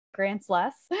grants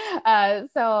less.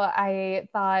 So I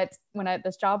thought when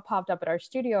this job popped up at our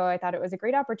studio, I thought it was a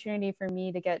great opportunity for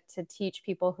me to get to teach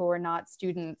people who are not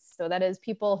students. So that is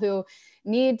people who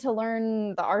need to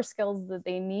learn the R skills that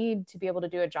they need to be able to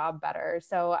do a job better.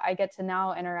 So I get to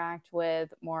now interact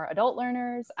with more adult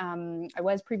learners. I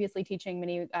was previously teaching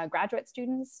many graduate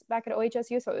students back at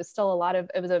OHSU. So it was still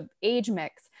it was an age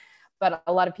mix, but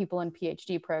a lot of people in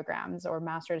PhD programs or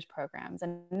master's programs.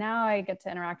 And now I get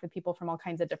to interact with people from all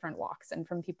kinds of different walks and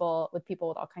with people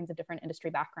with all kinds of different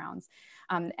industry backgrounds.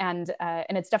 And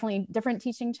it's definitely different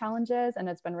teaching challenges, and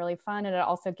it's been really fun. And it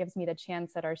also gives me the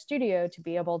chance at our studio to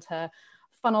be able to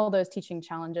funnel those teaching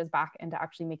challenges back into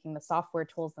actually making the software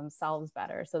tools themselves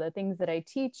better. So the things that I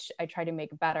teach, I try to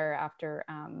make better after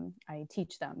I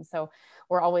teach them. So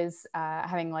we're always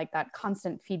having like that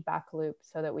constant feedback loop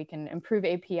so that we can improve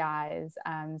APIs,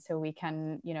 so we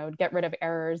can, get rid of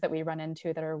errors that we run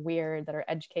into that are weird, that are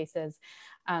edge cases.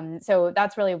 So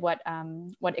that's really what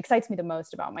excites me the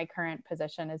most about my current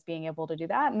position, is being able to do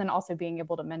that. And then also being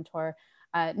able to mentor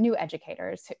new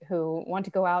educators who want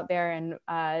to go out there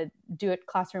and do it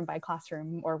classroom by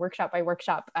classroom or workshop by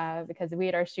workshop, because we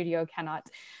at our studio cannot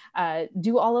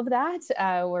do all of that.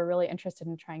 We're really interested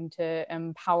in trying to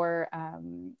empower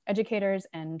educators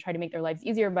and try to make their lives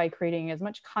easier by creating as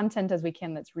much content as we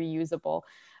can that's reusable,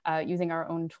 using our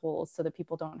own tools so that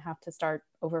people don't have to start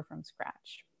over from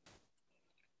scratch.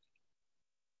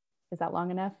 Is that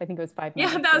long enough? I think it was 5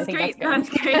 minutes. Yeah, that was great. That's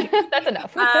great. That's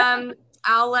enough.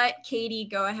 I'll let Katie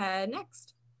go ahead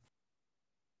next.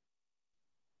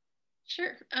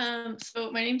 Sure.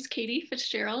 So my name's Katie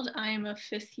Fitzgerald. I'm a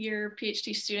 5th year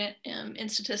PhD student in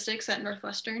statistics at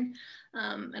Northwestern.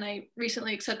 And I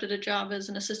recently accepted a job as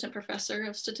an assistant professor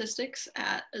of statistics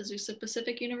at Azusa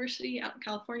Pacific University out in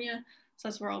California. So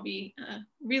that's where I'll be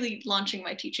really launching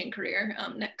my teaching career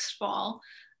next fall.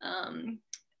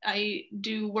 I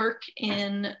do work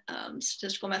in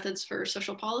statistical methods for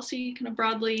social policy kind of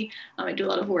broadly. I do a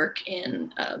lot of work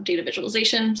in data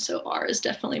visualization. So R is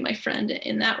definitely my friend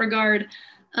in that regard.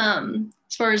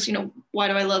 As far as, why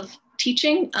do I love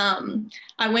teaching?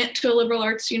 I went to a liberal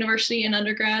arts university in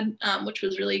undergrad, which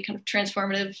was really kind of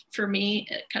transformative for me,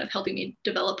 kind of helping me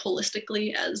develop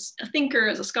holistically as a thinker,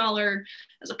 as a scholar,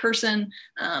 as a person.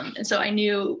 And so I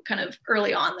knew kind of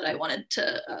early on that I wanted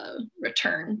to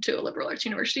return to a liberal arts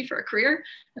university for a career.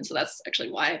 And so that's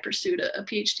actually why I pursued a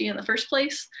PhD in the first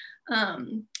place.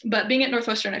 But being at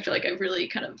Northwestern, I feel like I've really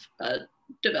kind of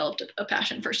developed a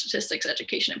passion for statistics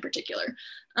education in particular.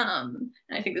 And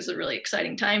I think this is a really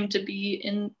exciting time to be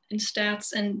in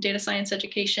stats and data science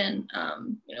education.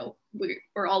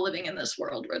 We're all living in this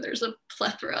world where there's a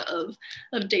plethora of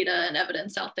data and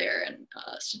evidence out there, and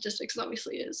statistics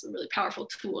obviously is a really powerful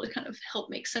tool to kind of help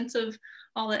make sense of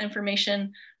all that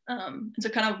information. And so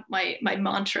kind of my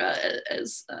mantra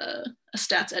as a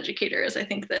stats educator is I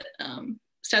think that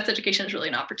stats education is really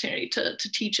an opportunity to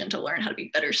teach and to learn how to be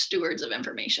better stewards of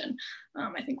information.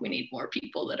 I think we need more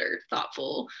people that are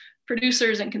thoughtful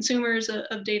producers and consumers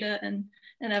of data and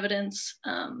evidence.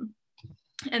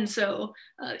 And so,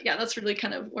 yeah, that's really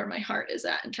kind of where my heart is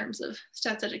at in terms of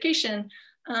stats education.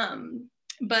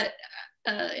 But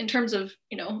in terms of,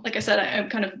 like I said, I'm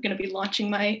kind of going to be launching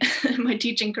my my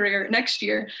teaching career next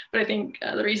year. But I think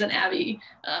the reason Abby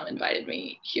invited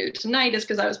me here tonight is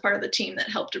because I was part of the team that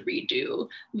helped to redo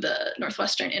the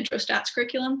Northwestern Intro Stats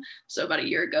curriculum. So about a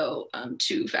year ago,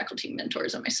 2 faculty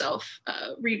mentors and myself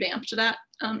revamped that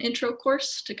intro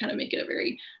course to kind of make it a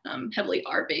very heavily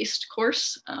R-based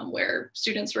course where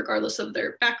students, regardless of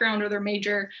their background or their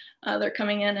major, they're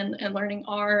coming in and learning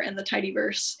R and the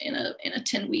tidyverse in a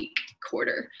 10-week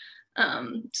quarter.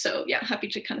 So yeah, happy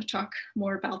to kind of talk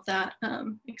more about that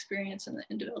experience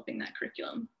in developing that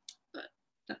curriculum, but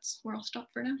that's where I'll stop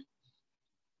for now.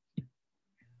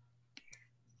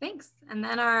 Thanks. And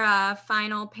then our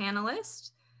final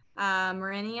panelist,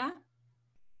 Marinia.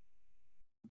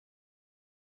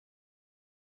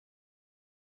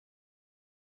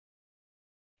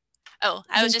 Oh,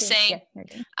 I was just saying,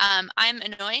 I'm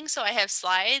annoying, so I have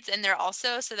slides, and they're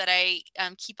also so that I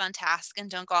keep on task and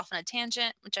don't go off on a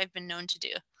tangent, which I've been known to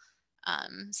do.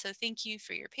 So thank you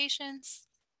for your patience.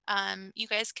 You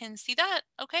guys can see that,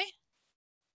 okay?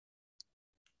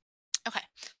 Okay,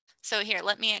 so here,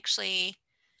 let me actually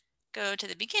go to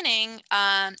the beginning.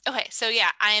 Okay, so yeah,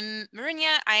 I'm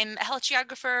Marinia. I'm a health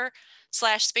geographer /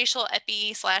 spatial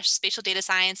epi / spatial data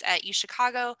science at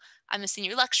UChicago. I'm a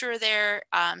senior lecturer there.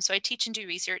 So I teach and do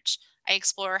research. I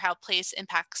explore how place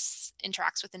interacts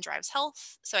with and drives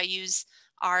health. So I use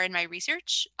R in my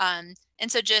research. And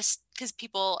so just because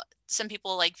some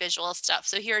people like visual stuff.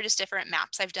 So here are just different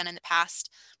maps I've done in the past,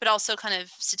 but also kind of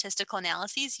statistical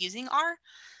analyses using R.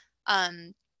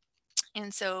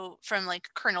 And so from like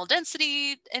kernel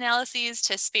density analyses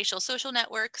to spatial social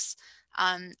networks,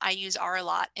 I use R a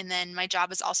lot. And then my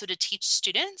job is also to teach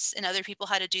students and other people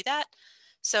how to do that.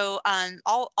 So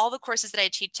all the courses that I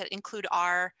teach that include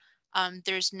R,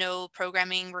 there's no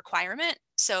programming requirement.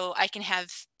 So I can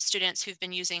have students who've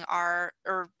been using R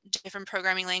or different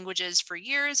programming languages for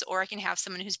years, or I can have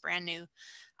someone who's brand new.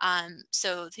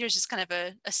 So here's just kind of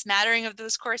a smattering of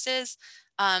those courses.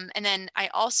 And then I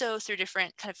also, through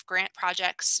different kind of grant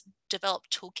projects, develop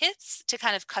toolkits to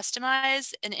kind of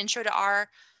customize an intro to R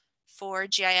for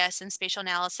GIS and spatial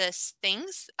analysis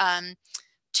things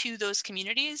to those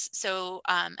communities. So,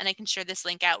 and I can share this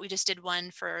link out. We just did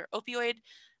one for opioid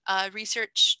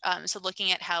research. So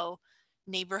looking at how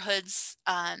neighborhoods,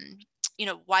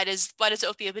 why does the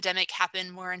opioid epidemic happen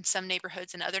more in some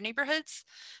neighborhoods than other neighborhoods?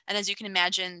 And as you can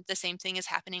imagine, the same thing is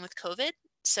happening with COVID.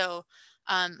 So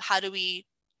how do we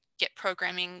get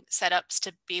programming setups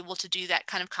to be able to do that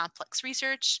kind of complex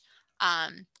research?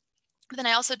 But then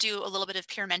I also do a little bit of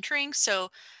peer mentoring. So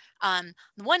on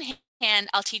the one hand,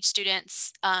 I'll teach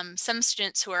students, some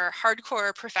students who are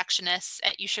hardcore perfectionists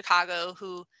at UChicago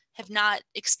who have not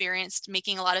experienced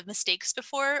making a lot of mistakes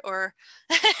before or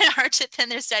hardship in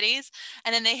their studies.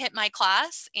 And then they hit my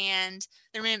class and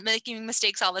they're making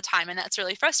mistakes all the time. And that's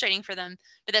really frustrating for them,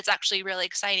 but that's actually really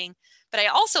exciting. But I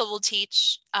also will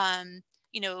teach,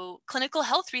 clinical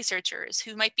health researchers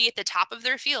who might be at the top of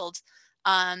their field.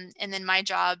 And then my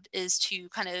job is to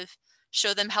kind of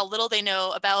show them how little they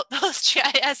know about both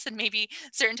GIS and maybe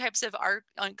certain types of art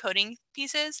on coding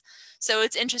pieces. So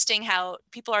it's interesting how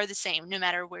people are the same no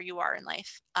matter where you are in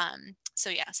life.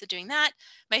 So doing that.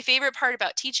 My favorite part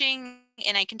about teaching,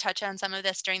 and I can touch on some of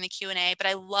this during the Q&A, but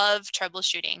I love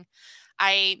troubleshooting.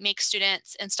 I make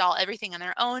students install everything on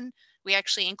their own. We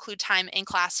actually include time in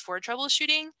class for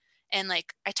troubleshooting. And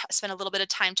like I spent a little bit of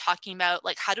time talking about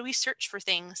like, how do we search for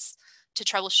things to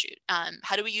troubleshoot?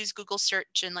 How do we use Google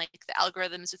search and like the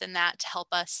algorithms within that to help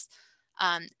us?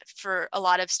 For a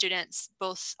lot of students,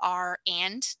 both R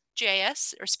and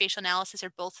GIS or spatial analysis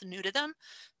are both new to them.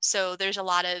 So there's a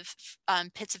lot of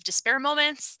pits of despair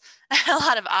moments, a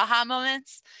lot of aha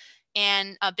moments.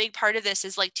 And a big part of this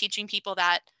is like teaching people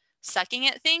that sucking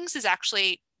at things is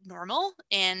actually normal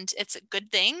and it's a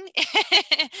good thing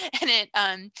and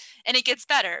it gets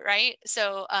better, right?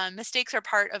 So mistakes are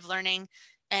part of learning.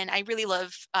 And I really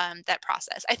love that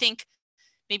process. I think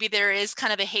maybe there is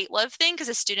kind of a hate-love thing because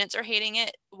the students are hating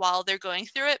it while they're going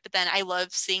through it. But then I love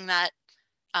seeing that,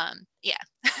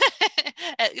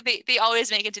 they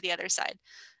always make it to the other side.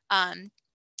 And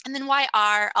then why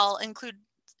R, I'll include,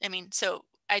 so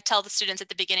I tell the students at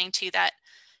the beginning too that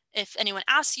if anyone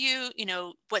asks you,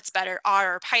 what's better,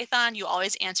 R or Python, you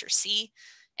always answer C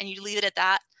and you leave it at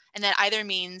that. And that either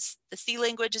means the C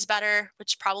language is better,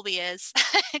 which probably is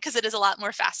because it is a lot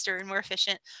more faster and more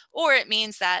efficient, or it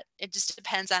means that it just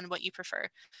depends on what you prefer.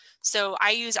 So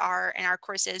I use R in our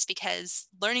courses because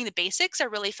learning the basics are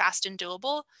really fast and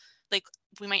doable. Like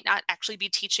we might not actually be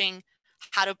teaching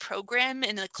how to program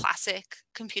in the classic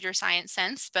computer science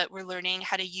sense, but we're learning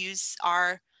how to use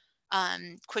R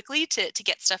quickly to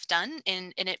get stuff done.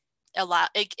 And it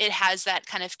has that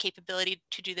kind of capability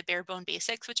to do the bare bone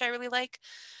basics, which I really like.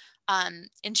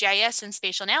 In GIS and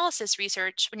spatial analysis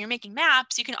research, when you're making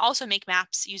maps, you can also make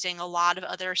maps using a lot of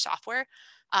other software,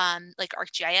 like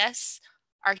ArcGIS.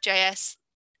 ArcGIS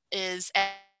is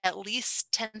at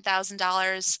least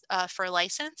 $10,000 for a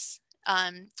license,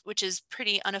 which is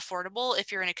pretty unaffordable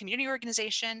if you're in a community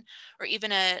organization or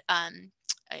even a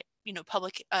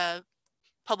public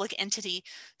entity.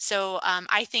 So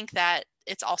I think that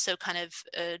it's also kind of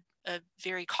a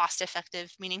very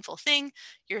cost-effective, meaningful thing.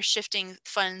 You're shifting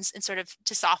funds and sort of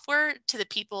to software to the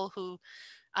people who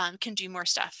can do more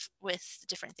stuff with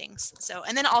different things. So,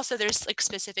 and then also there's like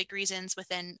specific reasons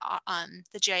within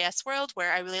the GIS world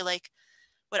where I really like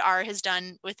what R has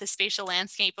done with the spatial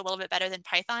landscape a little bit better than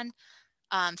Python.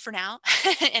 For now.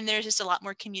 And there's just a lot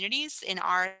more communities in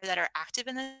R that are active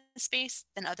in the space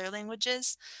than other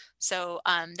languages. So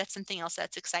that's something else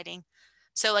that's exciting.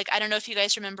 So like, I don't know if you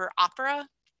guys remember Opera.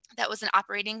 That was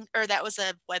that was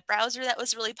a web browser that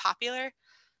was really popular.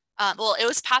 Well, it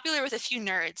was popular with a few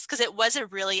nerds because it was a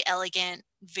really elegant,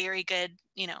 very good,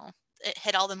 it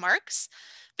hit all the marks,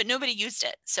 but nobody used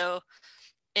it. So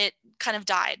it kind of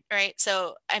died, right?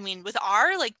 So, with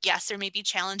R, like, yes, there may be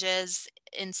challenges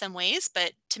in some ways,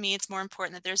 but to me, it's more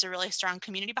important that there's a really strong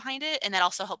community behind it. And that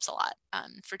also helps a lot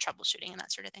for troubleshooting and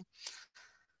that sort of thing.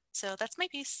 So that's my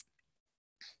piece.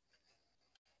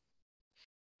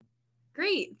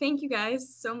 Great. Thank you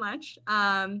guys so much.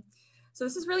 So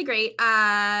this is really great.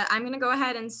 I'm going to go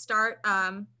ahead and start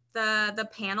the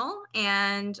panel,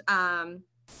 and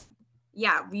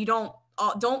yeah, you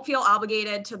don't feel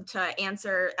obligated to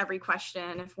answer every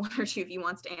question. If one or two of you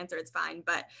wants to answer, it's fine.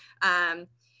 But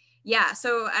yeah,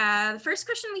 so the first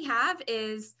question we have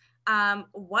is,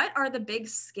 what are the big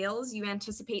skills you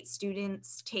anticipate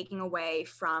students taking away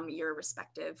from your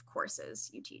respective courses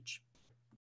you teach?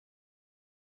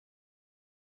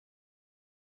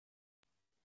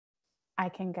 I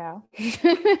can go.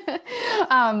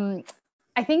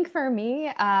 I think for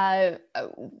me,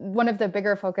 one of the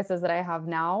bigger focuses that I have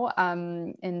now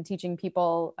in teaching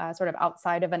people sort of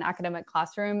outside of an academic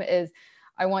classroom is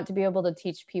I want to be able to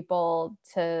teach people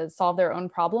to solve their own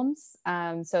problems.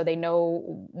 So they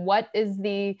know what is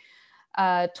the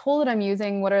tool that I'm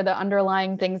using, what are the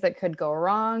underlying things that could go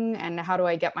wrong, and how do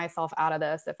I get myself out of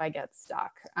this if I get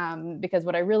stuck? Because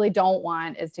what I really don't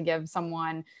want is to give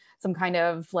someone some kind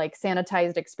of like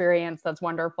sanitized experience that's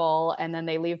wonderful, and then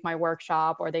they leave my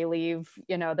workshop or they leave,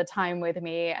 you know, the time with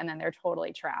me, and then they're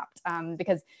totally trapped.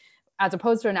 Because as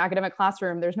opposed to an academic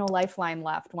classroom, there's no lifeline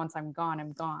left. Once I'm gone,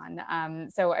 I'm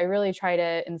gone. So I really try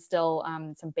to instill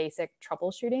some basic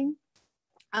troubleshooting.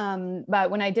 But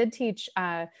when I did teach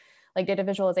like data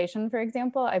visualization, for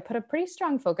example, I put a pretty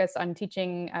strong focus on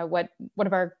teaching what one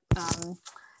of our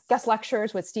guest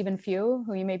lectures with Stephen Few,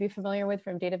 who you may be familiar with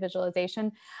from data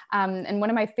visualization. And one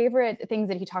of my favorite things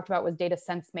that he talked about was data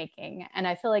sense making. And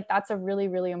I feel like that's a really,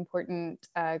 really important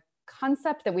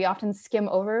concept that we often skim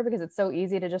over because it's so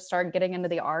easy to just start getting into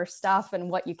the R stuff and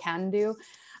what you can do.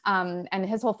 And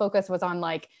his whole focus was on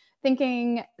like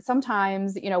thinking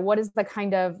sometimes, you know, what is the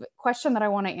kind of question that I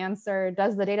want to answer?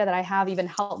 Does the data that I have even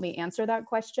help me answer that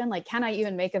question? Like, can I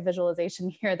even make a visualization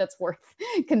here that's worth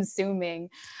consuming?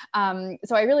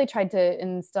 So I really tried to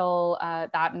instill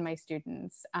that in my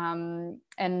students.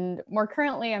 And more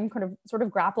currently, I'm kind of sort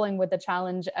of grappling with the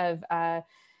challenge of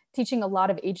teaching a lot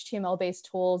of HTML-based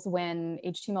tools when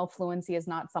HTML fluency is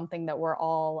not something that we're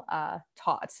all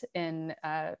taught in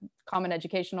common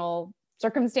educational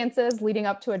circumstances leading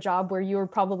up to a job where you're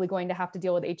probably going to have to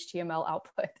deal with HTML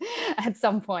output at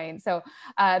some point. So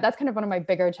that's kind of one of my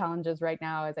bigger challenges right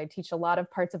now as I teach a lot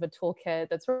of parts of a toolkit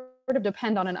that sort of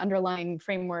depend on an underlying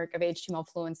framework of HTML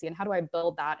fluency, and how do I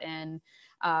build that in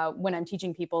when I'm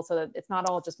teaching people so that it's not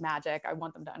all just magic. I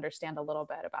want them to understand a little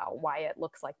bit about why it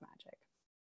looks like magic.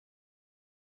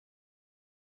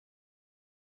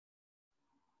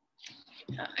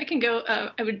 I can go.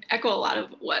 I would echo a lot of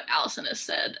what Allison has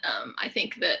said. I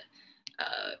think that,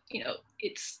 you know,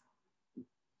 it's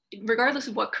regardless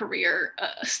of what career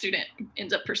a student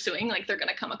ends up pursuing, like they're going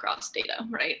to come across data,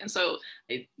 right? And so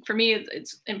for me,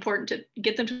 it's important to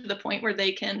get them to the point where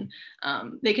they can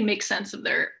make sense of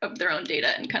their own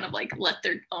data and kind of like let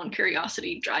their own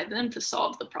curiosity drive them to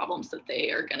solve the problems that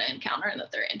they are going to encounter and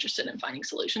that they're interested in finding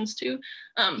solutions to.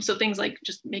 So things like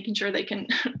just making sure they can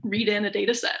read in a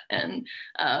data set and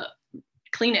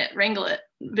clean it, wrangle it,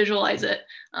 visualize it,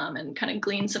 and kind of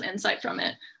glean some insight from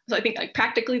it. So I think like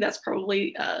practically that's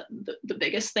probably the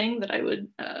biggest thing that I would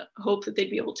hope that they'd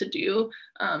be able to do.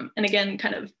 And again,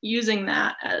 kind of using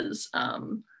that as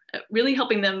really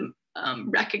helping them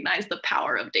recognize the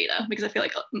power of data, because I feel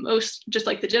like most, just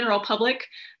like the general public,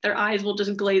 their eyes will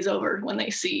just glaze over when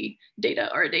they see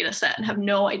data or a data set and have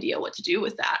no idea what to do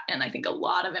with that. And I think a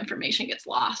lot of information gets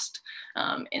lost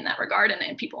in that regard,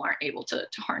 and people aren't able to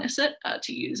harness it,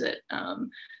 to use it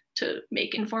to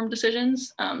make informed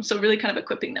decisions. So really kind of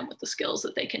equipping them with the skills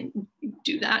that they can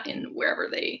do that in wherever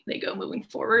they go moving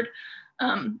forward.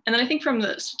 And then I think from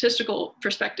the statistical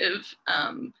perspective,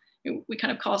 we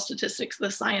kind of call statistics the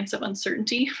science of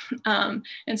uncertainty. And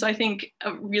so I think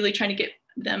really trying to get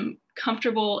them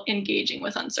comfortable engaging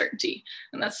with uncertainty.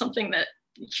 And that's something that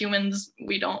humans,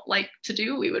 we don't like to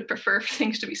do. We would prefer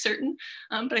things to be certain.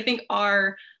 But I think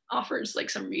R offers like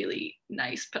some really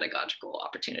nice pedagogical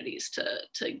opportunities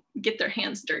to get their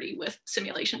hands dirty with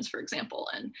simulations, for example,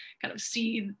 and kind of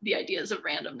see the ideas of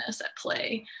randomness at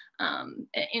play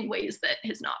in ways that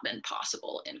has not been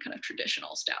possible in kind of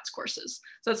traditional stats courses.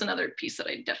 So that's another piece that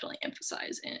I definitely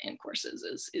emphasize in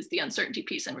courses is the uncertainty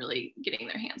piece and really getting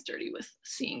their hands dirty with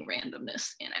seeing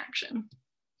randomness in action.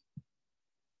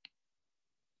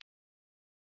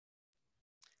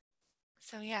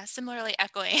 So yeah, similarly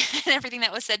echoing everything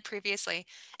that was said previously.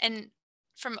 And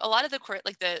from a lot of the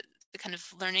kind of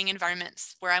learning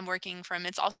environments where I'm working from,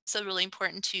 it's also really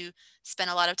important to spend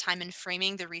a lot of time in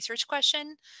framing the research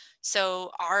question.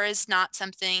 So R is not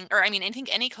something, or I mean, I think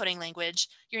any coding language,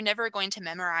 you're never going to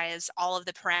memorize all of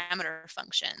the parameter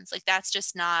functions. Like that's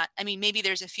just not, I mean, maybe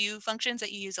there's a few functions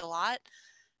that you use a lot,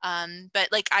 But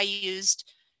like I used,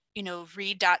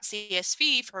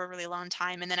 read.csv for a really long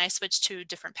time, and then I switched to a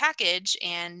different package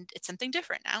and it's something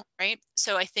different now, right?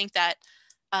 So I think that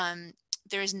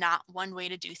there's not one way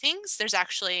to do things. There's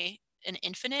actually an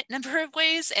infinite number of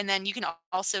ways, and then you can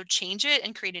also change it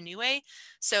and create a new way.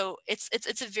 So it's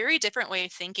a very different way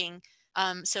of thinking.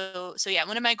 So yeah,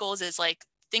 one of my goals is like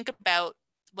think about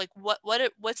like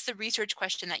what's the research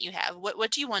question that you have?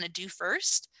 What do you want to do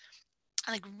first?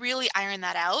 And like really iron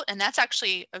that out, and that's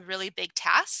actually a really big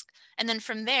task. And then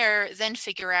from there, then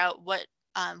figure out what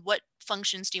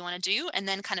functions do you want to do, and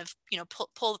then kind of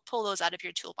pull those out of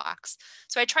your toolbox.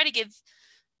 So I try to give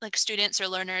like students or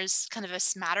learners kind of a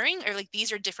smattering, or like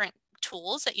these are different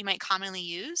tools that you might commonly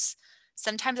use.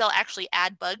 Sometimes I'll actually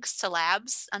add bugs to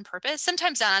labs on purpose,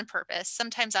 sometimes not on purpose,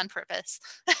 sometimes on purpose.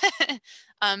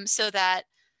 So that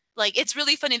like it's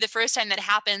really funny the first time that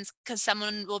happens, because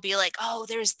someone will be like, oh,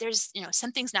 there's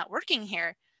something's not working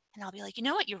here, and I'll be like, you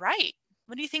know what, you're right,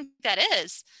 what do you think that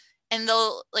is? And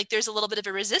they'll like there's a little bit of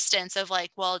a resistance of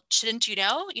like, well, shouldn't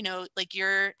like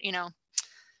you're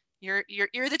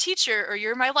the teacher, or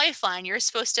you're my lifeline, you're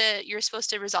supposed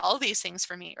to resolve these things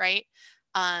for me, right?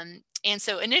 And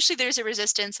so initially there's a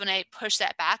resistance. When I push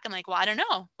that back, I'm like, well, I don't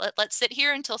know, let's sit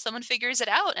here until someone figures it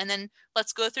out, and then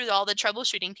let's go through all the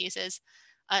troubleshooting pieces.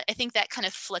 I think that kind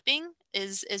of flipping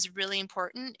is really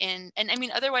important, and I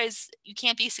mean, otherwise you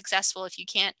can't be successful if you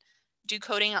can't do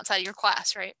coding outside of your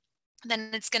class, right?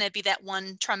 Then it's going to be that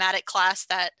one traumatic class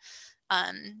that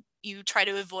you try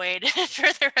to avoid for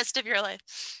the rest of your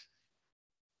life.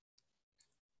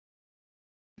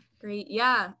 Great.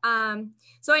 Yeah.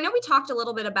 So I know we talked a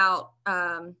little bit about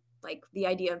like the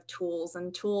idea of tools,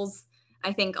 and tools,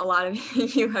 I think a lot of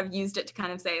you have used it to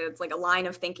kind of say it's like a line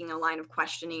of thinking, a line of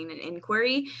questioning and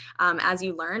inquiry as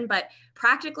you learn. But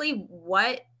practically,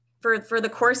 what for the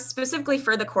course, specifically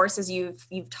for the courses you've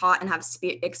taught and have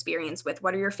experience with,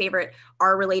 what are your favorite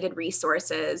R-related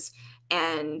resources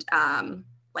and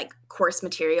like course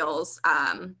materials,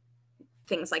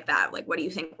 things like that? Like, what do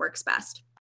you think works best?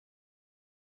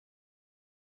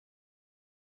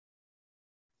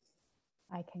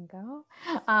 I can go.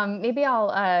 Maybe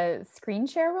I'll screen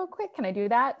share real quick. Can I do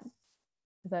that?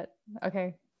 Is that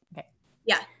okay? Okay.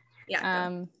 Yeah.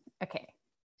 Yeah. Okay.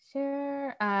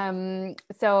 Share.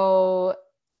 So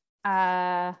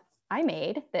I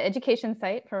made the education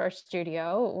site for our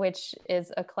studio, which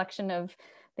is a collection of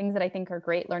things that I think are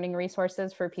great learning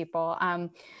resources for people.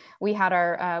 We had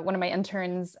our one of my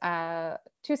interns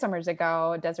 2 summers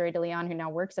ago, Desiree DeLeon, who now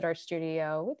works at our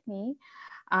studio with me.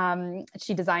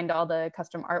 She designed all the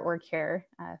custom artwork here.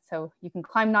 So you can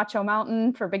climb Nacho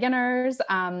Mountain for beginners.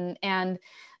 And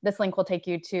this link will take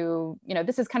you to,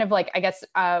 this is kind of like, I guess,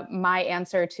 my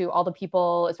answer to all the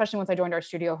people, especially once I joined our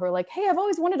studio, who are like, hey, I've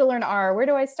always wanted to learn R. Where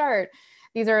do I start?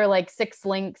 These are like 6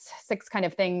 links, 6 kind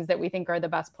of things that we think are the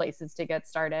best places to get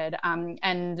started.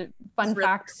 And fun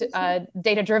fact,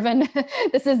 data-driven,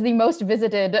 this is the most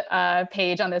visited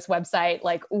page on this website.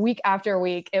 Like week after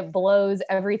week, it blows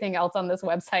everything else on this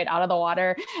website out of the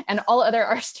water, and all other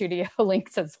RStudio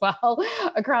links as well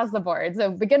across the board.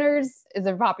 So beginners is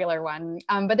a popular one,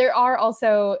 but there are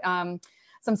also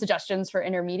some suggestions for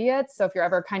intermediates. So if you're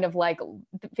ever kind of like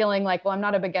feeling like, well, I'm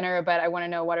not a beginner, but I want to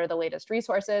know what are the latest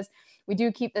resources, we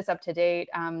do keep this up to date.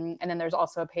 And then there's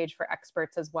also a page for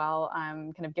experts as well,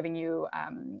 kind of giving you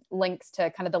links to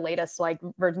kind of the latest like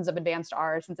versions of advanced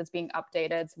R, since it's being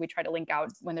updated. So we try to link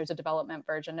out when there's a development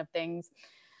version of things.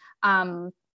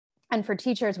 And for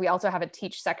teachers, we also have a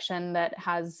teach section that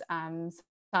has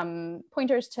some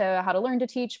pointers to how to learn to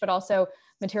teach, but also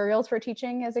materials for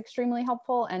teaching is extremely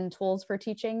helpful, and tools for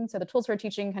teaching. So the tools for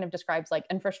teaching kind of describes like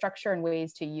infrastructure and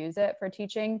ways to use it for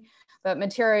teaching, but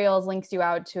materials links you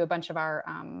out to a bunch of our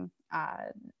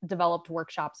developed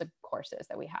workshops and courses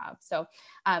that we have. So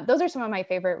those are some of my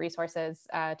favorite resources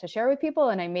to share with people.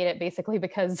 And I made it basically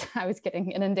because I was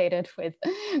getting inundated with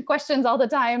questions all the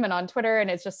time and on Twitter,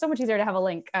 and it's just so much easier to have a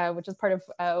link, which is part of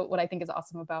what I think is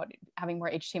awesome about having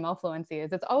more HTML fluency,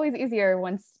 is it's always easier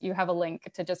once you have a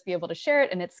link to just be able to share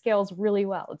it, and it scales really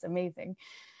well. It's amazing.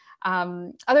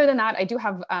 Other than that, I do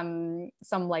have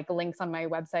some like links on my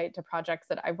website to projects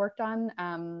that I've worked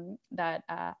on that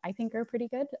I think are pretty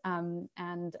good,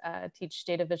 and teach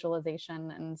data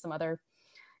visualization and some other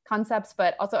concepts.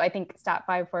 But also I think Stat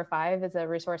 545 is a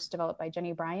resource developed by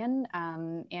Jenny Bryan,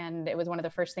 and it was one of the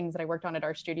first things that I worked on at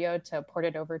our studio to port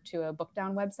it over to a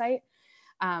Bookdown website.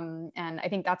 And I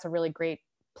think that's a really great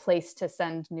place to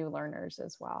send new learners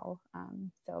as well.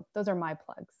 So those are my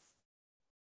plugs.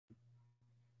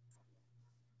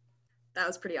 That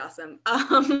was pretty awesome.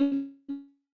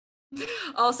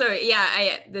 Also,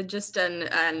 yeah, just an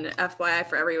FYI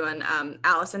for everyone,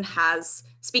 Allison has,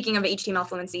 speaking of HTML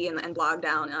fluency and blog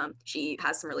down, she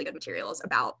has some really good materials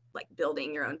about like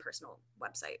building your own personal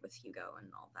website with Hugo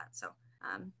and all of that. So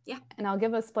yeah. And I'll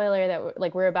give a spoiler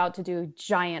that we're about to do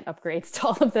giant upgrades to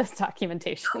all of this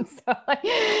documentation. So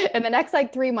in the next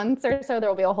 3 months or so, there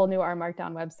will be a whole new R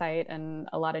Markdown website and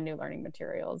a lot of new learning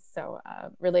materials. So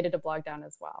related to blog down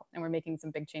as well. And we're making some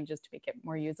big changes to make it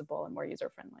more usable and more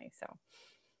user-friendly. So.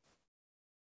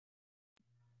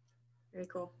 Very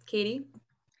cool. Katie?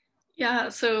 Yeah,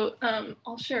 so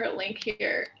I'll share a link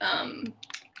here.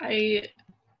 I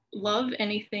love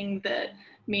anything that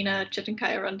Mina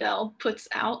Chitinkaya-Rundell puts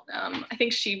out. I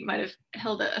think she might have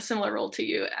held a similar role to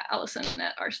you, Allison,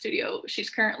 at our studio. She's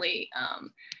currently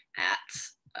at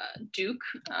Duke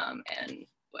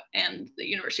and the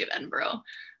University of Edinburgh.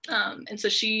 And so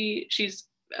she's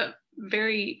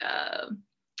very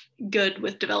good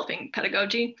with developing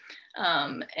pedagogy.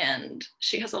 And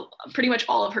she has pretty much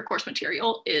all of her course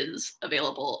material is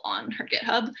available on her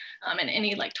GitHub, and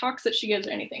any like talks that she gives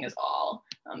or anything is all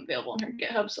available on her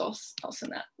GitHub. So I'll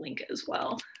send that link as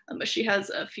well. But she has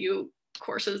a few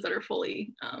courses that are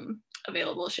fully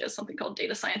available. She has something called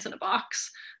Data Science in a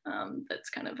Box. That's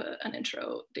kind of an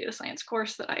intro data science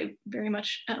course that I very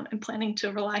much am planning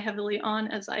to rely heavily on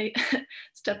as I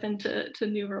step into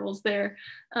new roles there.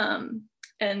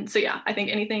 And so, yeah, I think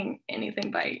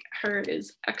anything by her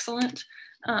is excellent.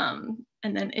 And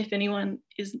then if anyone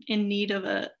is in need of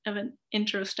an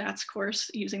intro stats course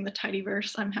using the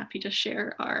Tidyverse, I'm happy to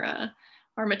share our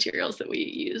materials that we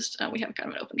used. We have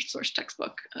kind of an open source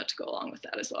textbook to go along with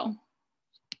that as well.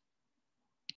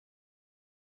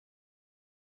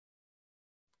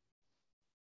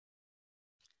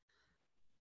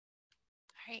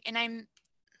 All right, and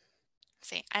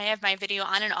I have my video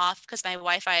on and off because my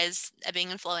Wi-Fi is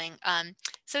ebbing and flowing.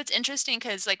 So it's interesting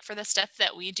because like for the stuff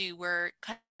that we do, we're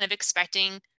kind of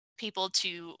expecting people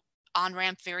to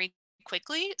on-ramp very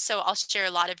quickly. So I'll share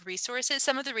a lot of resources.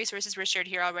 Some of the resources were shared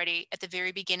here already at the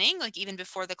very beginning, like even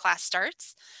before the class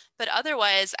starts. But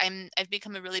otherwise, I've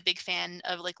become a really big fan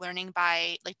of like learning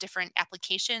by like different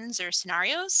applications or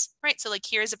scenarios, right? So like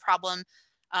here's a problem.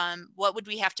 What would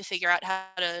we have to figure out how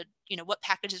to, what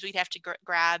packages we'd have to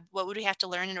grab, what would we have to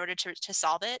learn in order to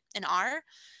solve it in R?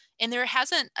 And there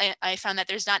hasn't, I found that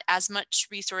there's not as much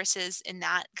resources in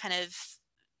that kind of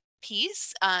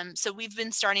piece. So we've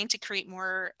been starting to create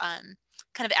more kind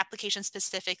of application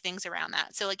specific things around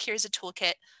that. So like here's a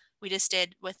toolkit we just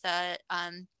did with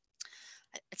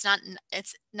it's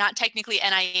not technically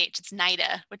NIH, it's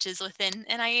NIDA, which is within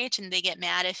NIH, and they get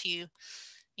mad if you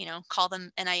call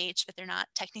them NIH, but they're not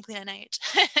technically NIH.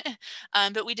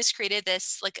 But we just created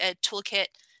this like a toolkit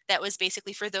that was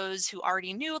basically for those who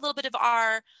already knew a little bit of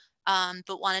R,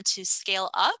 but wanted to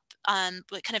scale up,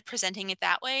 but kind of presenting it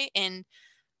that way. And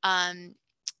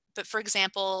but for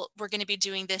example, we're going to be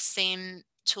doing this same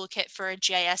toolkit for a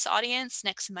GIS audience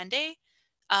next Monday.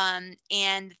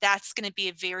 And that's going to be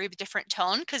a very different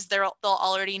tone because they'll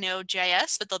already know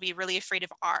GIS, but they'll be really afraid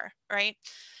of R, right?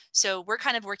 So we're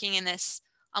kind of working in this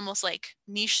almost like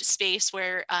niche space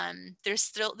where there's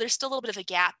still a little bit of a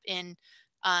gap in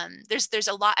there's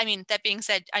a lot. I mean, that being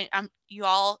said, you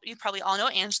probably all know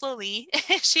Angela Lee.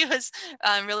 She was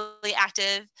really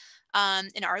active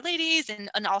in RLadies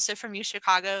and also from U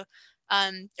Chicago,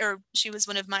 or she was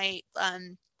one of my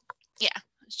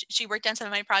she worked on some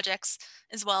of my projects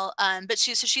as well. But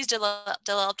she's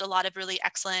developed a lot of really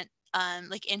excellent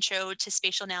like intro to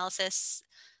spatial analysis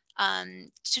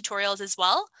tutorials as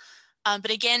well.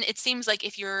 But again, it seems like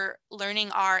if you're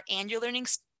learning R and you're learning,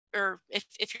 or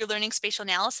if you're learning spatial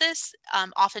analysis,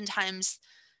 oftentimes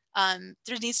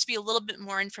there needs to be a little bit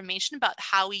more information about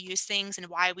how we use things and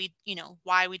why we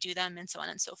do them and so on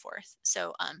and so forth.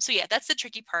 So yeah, that's the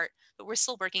tricky part, but we're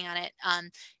still working on it.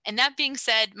 And that being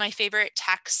said, my favorite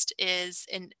text is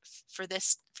for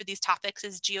these topics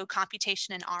is Geocomputation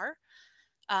in R.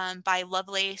 By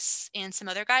Lovelace and some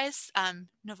other guys,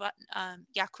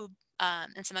 Yakub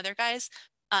and some other guys.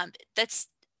 That's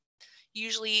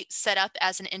usually set up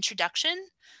as an introduction,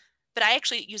 but I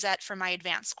actually use that for my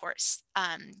advanced course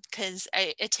because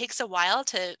it takes a while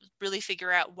to really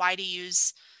figure out why to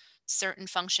use certain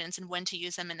functions and when to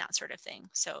use them and that sort of thing.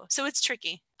 So it's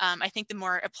tricky. I think the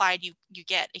more applied you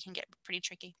get, it can get pretty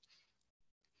tricky.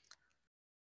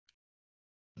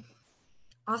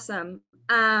 Awesome.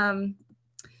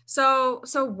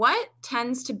 So what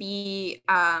tends to be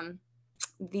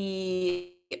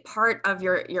the part of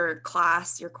your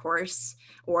class, your course,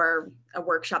 or a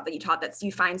workshop that you taught that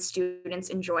you find students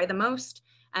enjoy the most?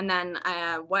 And then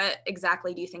what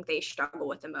exactly do you think they struggle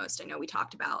with the most? I know we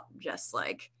talked about just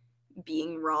like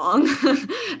being wrong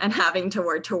and having to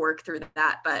work through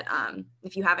that. But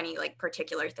if you have any like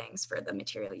particular things for the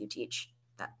material you teach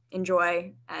that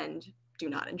enjoy and do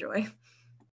not enjoy.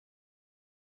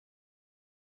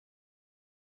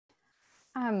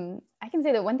 I can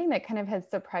say that one thing that kind of has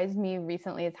surprised me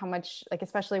recently is how much, like,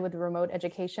 especially with remote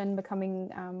education becoming,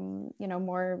 you know,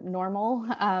 more normal,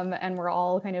 and we're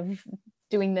all kind of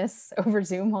doing this over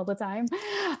Zoom all the time.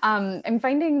 I'm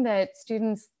finding that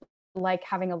students like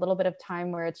having a little bit of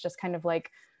time where it's just kind of like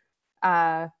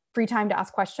free time to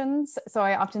ask questions. So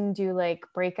I often do like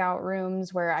breakout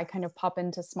rooms where I kind of pop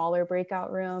into smaller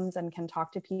breakout rooms and can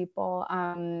talk to people.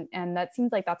 And that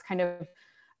seems like that's kind of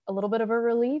a little bit of a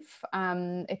relief.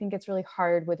 I think it's really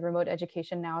hard with remote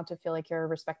education now to feel like you're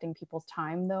respecting people's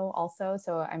time though also.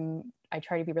 So I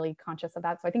try to be really conscious of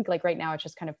that. So I think like right now it's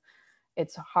just kind of,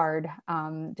 it's hard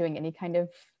doing any kind of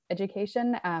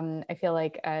education. I feel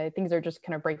like things are just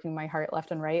kind of breaking my heart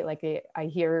left and right. Like I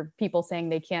hear people saying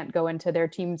they can't go into their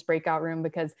team's breakout room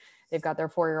because they've got their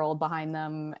 4-year-old behind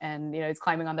them and, you know, he's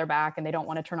climbing on their back and they don't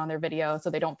want to turn on their video. So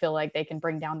they don't feel like they can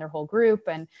bring down their whole group.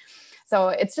 And so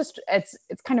it's just, it's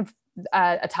kind of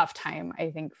a tough time,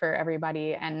 I think, for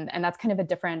everybody. And that's kind of a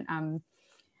different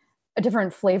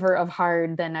flavor of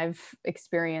hard than I've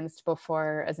experienced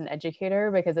before as an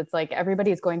educator, because it's like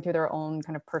everybody's going through their own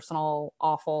kind of personal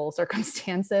awful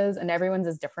circumstances and everyone's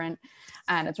is different.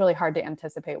 And it's really hard to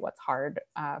anticipate what's hard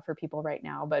for people right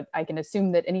now. But I can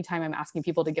assume that anytime I'm asking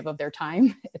people to give of their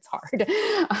time, it's hard.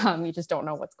 You just don't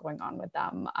know what's going on with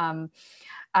them.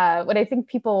 What I think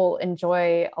people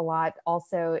enjoy a lot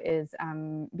also is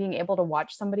being able to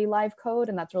watch somebody live code,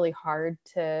 and that's really hard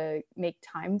to make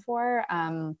time for.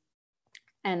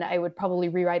 And I would probably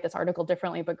rewrite this article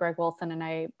differently, but Greg Wilson and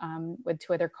I, with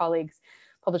 2 other colleagues,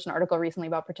 published an article recently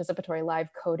about participatory live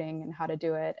coding and how to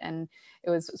do it. And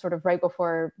it was sort of right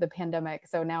before the pandemic.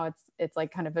 So now it's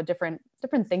like kind of a different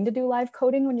thing to do live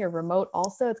coding when you're remote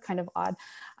also. It's kind of odd.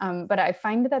 But I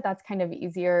find that that's kind of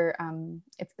easier.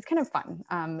 It's kind of fun.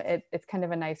 It's kind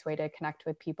of a nice way to connect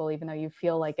with people, even though you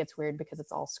feel like it's weird because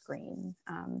it's all screen.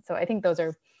 So I think those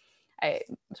are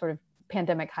sort of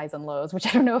pandemic highs and lows, which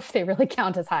I don't know if they really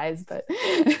count as highs, but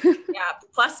yeah,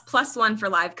 plus one for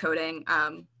live coding.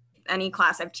 Any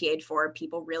class I've TA'd for,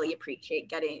 people really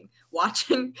appreciate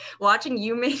watching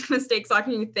you make mistakes,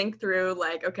 watching you think through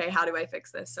like, okay, how do I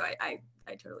fix this? So I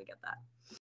totally get that.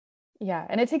 Yeah,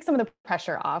 and it takes some of the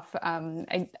pressure off.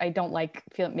 I don't like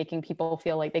making people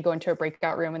feel like they go into a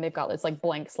breakout room and they've got this like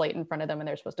blank slate in front of them and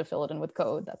they're supposed to fill it in with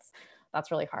code.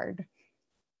 That's really hard.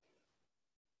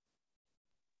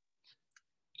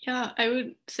 Yeah, I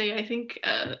would say I think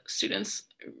students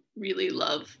really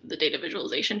love the data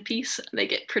visualization piece. They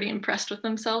get pretty impressed with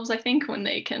themselves, I think, when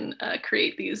they can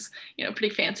create these, you know,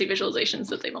 pretty fancy visualizations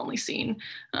that they've only seen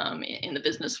in the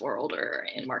business world or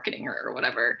in marketing or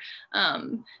whatever.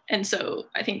 And so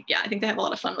I think they have a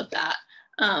lot of fun with that.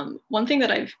 One thing that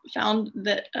I've found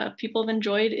that people have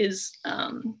enjoyed is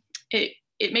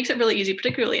it makes it really easy,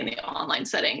 particularly in the online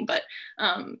setting. But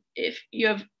if you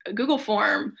have a Google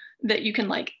form that you can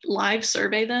like live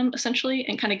survey them essentially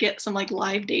and kind of get some like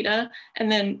live data.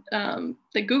 And then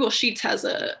the Google Sheets has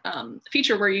a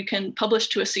feature where you can publish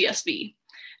to a CSV.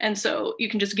 And so you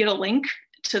can just get a link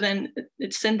to then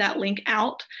send that link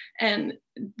out, and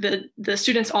the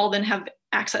students all then have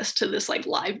access to this like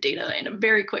live data in a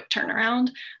very quick turnaround,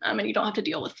 and you don't have to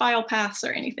deal with file paths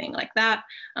or anything like that.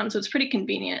 So it's a pretty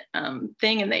convenient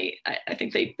thing, and I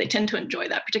think they tend to enjoy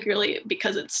that, particularly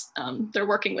because it's they're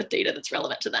working with data that's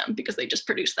relevant to them because they just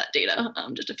produced that data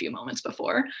just a few moments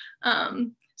before.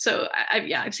 So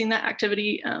I've seen that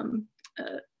activity.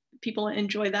 People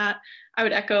enjoy that. I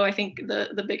would echo, I think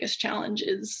the biggest challenge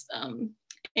is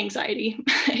anxiety.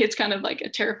 It's kind of like a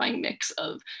terrifying mix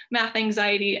of math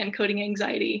anxiety and coding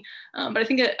anxiety. But I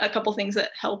think a couple things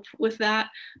that help with that,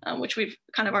 which we've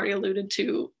kind of already alluded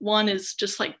to. One is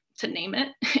just like to name it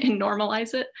and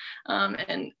normalize it.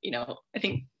 And, you know, I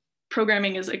think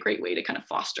programming is a great way to kind of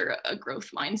foster a growth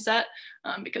mindset,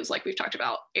 because like we've talked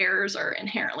about, errors are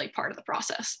inherently part of the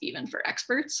process, even for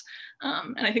experts.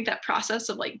 And I think that process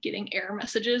of like getting error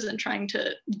messages and trying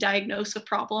to diagnose a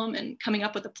problem and coming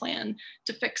up with a plan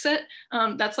to fix it,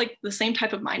 that's like the same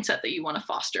type of mindset that you want to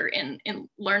foster in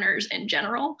learners in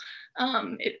general.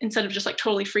 Instead of just like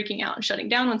totally freaking out and shutting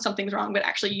down when something's wrong, but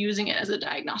actually using it as a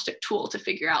diagnostic tool to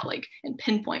figure out like and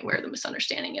pinpoint where the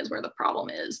misunderstanding is, where the problem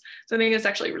is. So I think it's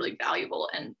actually a really valuable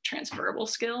and transferable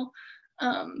skill.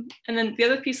 And then the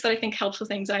other piece that I think helps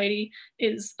with anxiety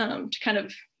is to kind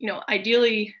of, you know,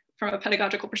 ideally from a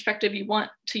pedagogical perspective, you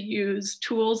want to use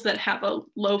tools that have a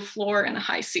low floor and a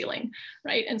high ceiling,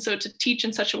 right? And so to teach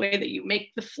in such a way that you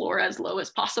make the floor as low as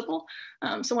possible.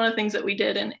 So one of the things that we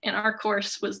did in our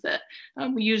course was that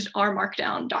we used our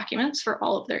Markdown documents for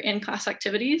all of their in-class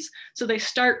activities. So they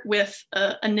start with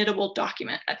a knittable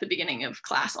document at the beginning of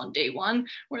class on day one,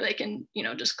 where they can, you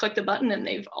know, just click the button and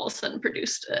they've all of a sudden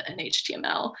produced an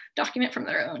HTML document from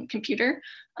their own computer.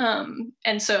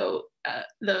 And so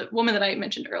the woman that I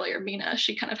mentioned earlier, Mina,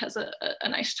 she kind of has a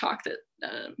nice talk that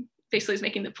basically is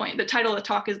making the point. The title of the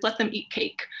talk is "Let Them Eat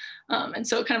Cake." And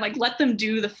so kind of like let them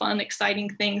do the fun, exciting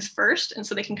things first. And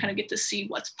so they can kind of get to see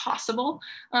what's possible,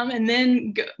 and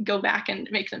then go back and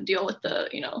make them deal with the,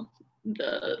 you know,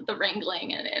 the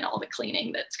wrangling and all the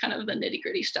cleaning. That's kind of the nitty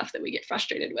gritty stuff that we get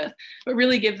frustrated with, but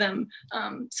really give them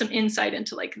some insight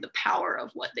into like the power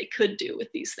of what they could do with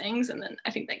these things. And then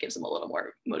I think that gives them a little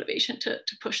more motivation to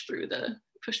push through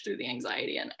the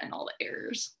anxiety and all the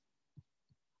errors.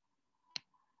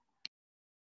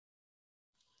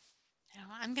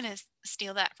 I'm going to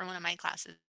steal that from one of my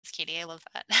classes, Katie. I love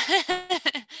that.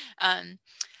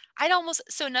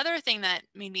 So another thing that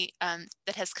made me,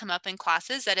 that has come up in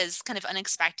classes that is kind of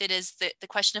unexpected is the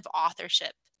question of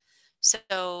authorship.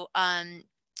 So,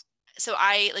 so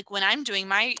I, like when I'm doing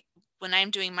my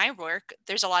work,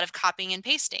 there's a lot of copying and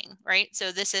pasting, right?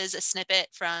 So this is a snippet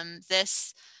from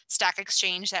this Stack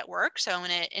Exchange that works. So I'm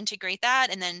going to integrate that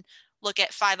and then look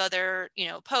at 5 other, you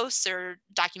know, posts or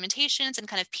documentations and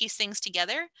kind of piece things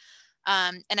together.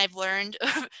 And I've learned,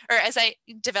 or as I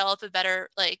develop a better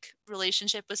like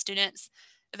relationship with students,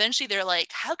 eventually they're like,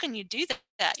 how can you do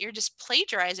that? You're just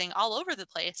plagiarizing all over the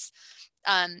place.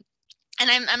 And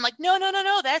I'm like, no,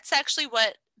 that's actually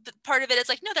what the part of it is.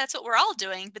 Like, no, that's what we're all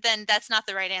doing, but then that's not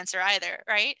the right answer either,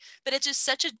 right? But it's just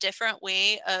such a different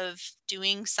way of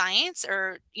doing science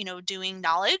or, you know, doing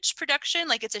knowledge production.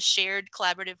 Like it's a shared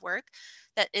collaborative work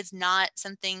that is not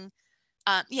something,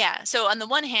 yeah. So on the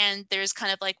one hand, there's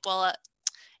kind of like, well,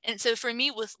 and so for me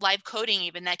with live coding,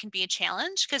 even that can be a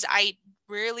challenge because I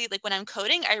rarely, like when I'm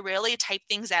coding, I rarely type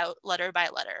things out letter by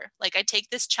letter. Like I take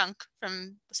this chunk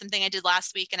from something I did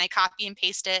last week and I copy and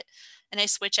paste it and I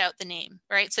switch out the name,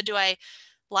 right? So do I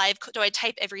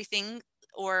type everything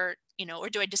or, you know, or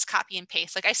do I just copy and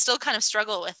paste? Like I still kind of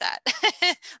struggle with that,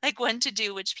 like when to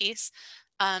do which piece.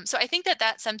 So I think that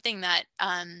that's something that,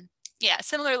 yeah,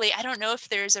 similarly, I don't know if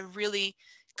there's a really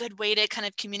good way to kind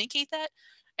of communicate that.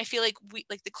 I feel like we,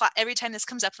 like every time this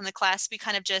comes up from the class, we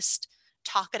kind of just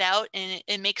talk it out and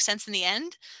it makes sense in the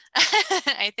end,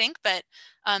 I think. But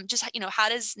just, you know, how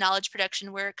does knowledge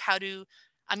production work?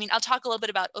 I'll talk a little bit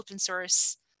about open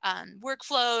source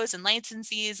workflows and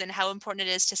licenses and how important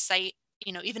it is to cite,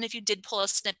 you know, even if you did pull a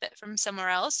snippet from somewhere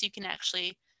else, you can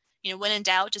actually, you know, when in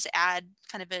doubt, just add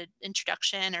kind of an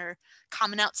introduction or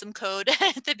comment out some code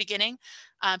at the beginning.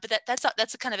 But that's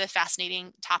a kind of a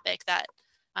fascinating topic that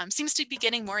seems to be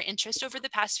getting more interest over the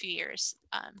past few years,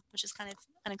 which is kind of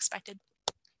unexpected.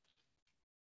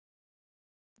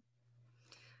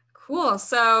 Cool.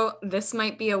 So this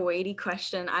might be a weighty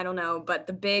question, I don't know, but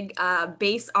the big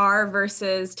base R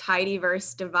versus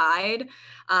tidyverse divide.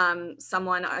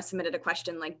 Someone submitted a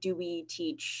question like, do we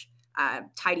teach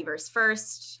tidyverse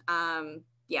first?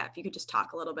 Yeah, if you could just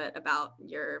talk a little bit about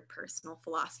your personal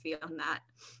philosophy on that.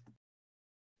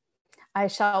 I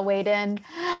shall wade in.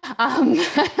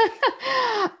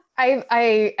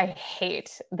 I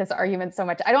hate this argument so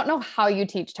much. I don't know how you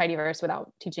teach tidyverse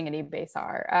without teaching any base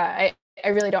R. I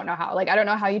really don't know how. Like, I don't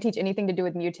know how you teach anything to do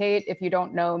with mutate if you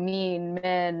don't know mean,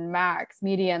 min, max,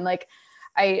 median. Like,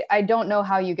 I don't know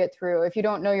how you get through if you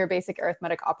don't know your basic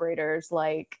arithmetic operators,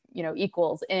 like, you know,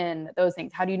 equals, in, those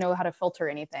things. How do you know how to filter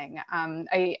anything?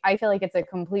 I feel like it's a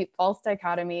complete false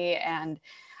dichotomy, and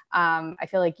I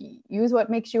feel like use what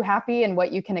makes you happy and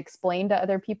what you can explain to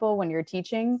other people when you're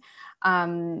teaching.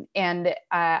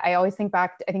 I always think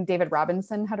back, I think David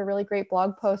Robinson had a really great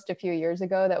blog post a few years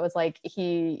ago that was like,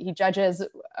 he judges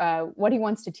what he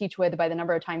wants to teach with by the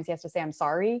number of times he has to say, I'm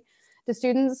sorry, to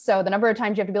students. So the number of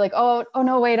times you have to be like, oh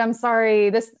no, wait, I'm sorry,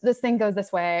 this thing goes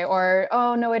this way, or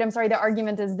oh no, wait, I'm sorry, the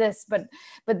argument is this, but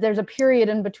there's a period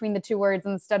in between the two words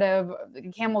instead of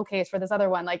camel case for this other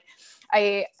one. Like,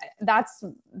 that's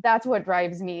what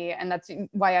drives me, and that's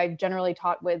why I've generally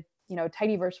taught with, you know,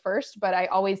 tidyverse first. But I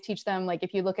always teach them, like,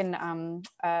 if you look in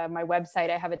my website,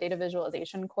 I have a data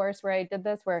visualization course where I did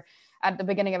this, where at the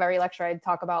beginning of every lecture I'd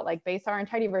talk about, like, base R and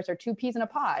tidyverse are two peas in a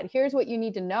pod. Here's what you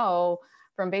need to know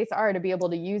from base R to be able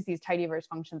to use these tidyverse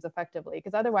functions effectively,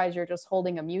 because otherwise you're just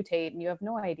holding a mutate and you have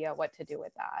no idea what to do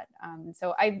with that.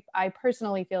 So I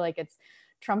personally feel like it's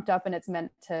trumped up and it's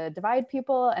meant to divide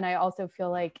people, and I also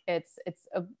feel like it's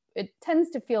it tends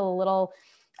to feel a little,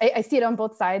 I see it on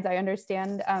both sides, I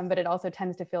understand, but it also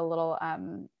tends to feel a little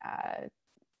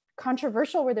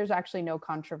controversial where there's actually no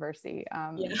controversy.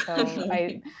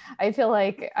 So I feel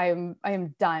like I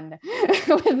am done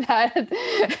with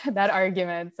that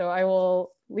argument. So I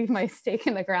will leave my stake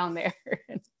in the ground there.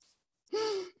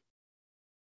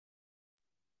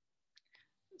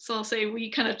 So I'll say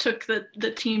we kind of took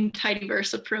the team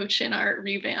tidyverse approach in our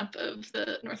revamp of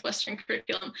the Northwestern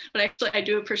curriculum, but actually I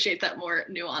do appreciate that more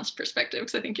nuanced perspective,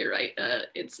 because I think you're right.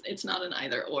 It's not an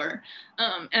either or.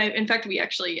 In fact, we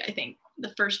actually, I think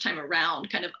the first time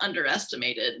around kind of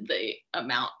underestimated the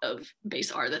amount of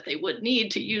base R that they would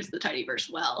need to use the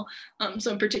tidyverse well.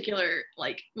 So in particular,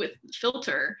 like with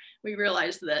filter, we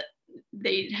realized that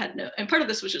they had no, and part of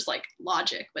this was just like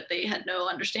logic, but they had no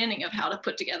understanding of how to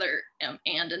put together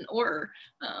and or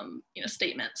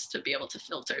statements to be able to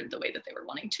filter the way that they were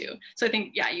wanting to. So I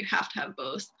think, yeah, you have to have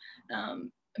both.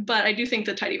 But I do think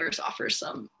the tidyverse offers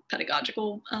some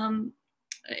pedagogical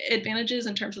advantages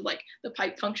in terms of like the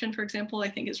pipe function, for example, I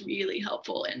think is really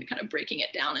helpful in kind of breaking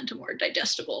it down into more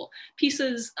digestible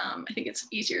pieces. I think it's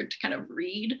easier to kind of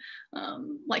read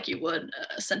like you would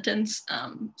a sentence.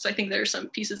 So I think there are some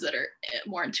pieces that are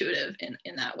more intuitive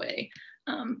in that way.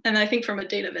 And I think from a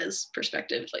data viz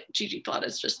perspective, like ggplot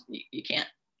is just, you can't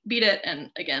beat it. And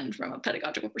again, from a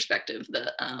pedagogical perspective,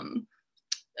 the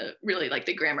really like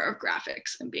the grammar of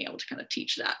graphics and being able to kind of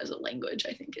teach that as a language,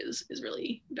 I think is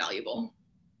really valuable.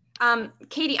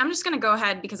 Katie, I'm just going to go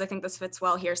ahead because I think this fits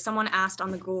well here. Someone asked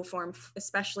on the Google form,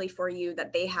 especially for you,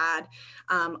 that they had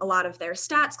a lot of their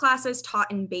stats classes taught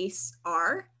in base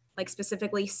R, like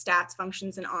specifically stats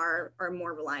functions in R are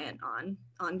more reliant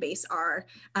on base R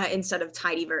instead of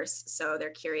tidyverse. So they're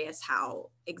curious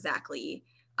how exactly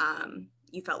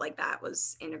you felt like that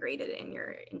was integrated in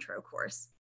your intro course.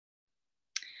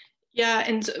 Yeah,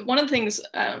 and one of the things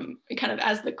kind of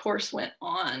as the course went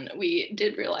on, we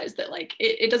did realize that like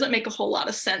it doesn't make a whole lot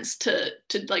of sense to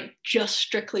like just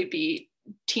strictly be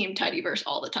team tidyverse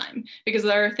all the time, because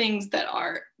there are things that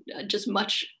are just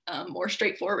much more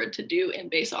straightforward to do in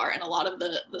base R, and a lot of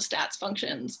the stats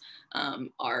functions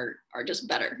are just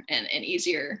better and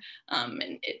easier,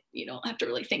 and you don't have to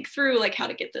really think through like how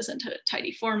to get this into a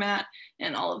tidy format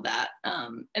and all of that.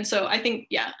 And so I think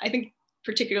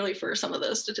particularly for some of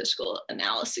those statistical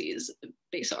analyses,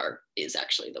 base R is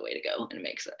actually the way to go, and it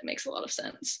makes a lot of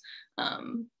sense.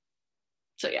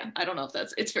 So yeah, I don't know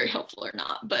if it's very helpful or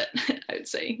not, but I would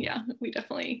say, yeah, we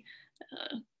definitely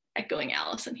echoing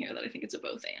Allison here that I think it's a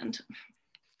both and.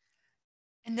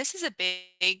 And this is a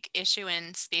big issue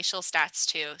in spatial stats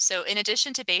too. So in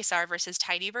addition to base R versus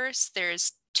tidyverse,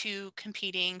 there's two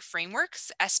competing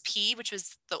frameworks, SP, which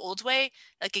was the old way,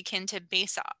 like akin to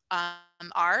base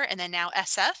R, and then now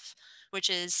SF, which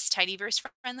is tidyverse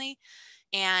friendly.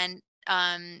 And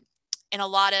a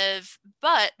lot of,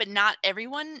 but not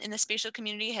everyone in the spatial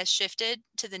community has shifted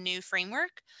to the new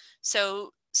framework.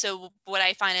 So what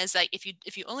I find is like if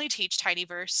you only teach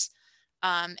tidyverse,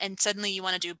 and suddenly you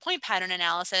want to do point pattern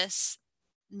analysis,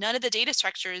 none of the data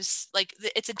structures, like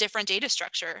it's a different data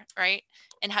structure, right?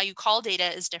 And how you call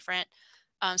data is different.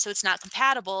 So it's not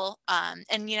compatible.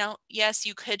 And yes,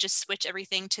 you could just switch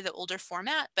everything to the older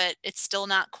format, but it's still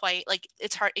not quite like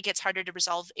it's hard. It gets harder to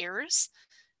resolve errors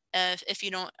if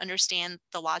you don't understand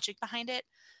the logic behind it.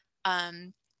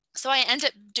 So I end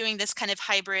up doing this kind of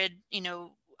hybrid,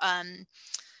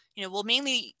 we'll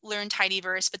mainly learn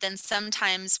tidyverse, but then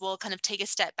sometimes we'll kind of take a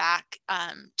step back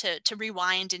to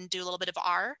rewind and do a little bit of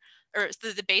R, or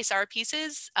the base R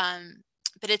pieces.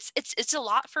 But it's a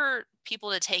lot for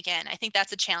people to take in. I think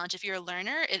that's a challenge. If you're a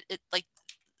learner, it like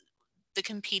the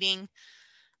competing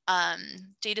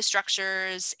data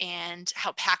structures and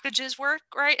how packages work,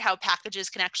 right? How packages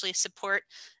can actually support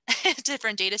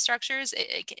different data structures.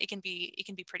 It can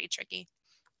be pretty tricky.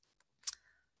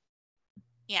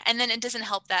 Yeah, and then it doesn't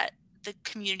help that the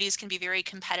communities can be very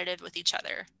competitive with each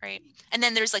other, right? And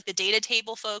then there's like the data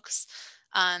table folks,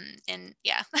 and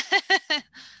yeah.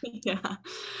 Yeah.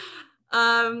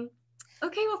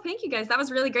 Okay, well, thank you guys. That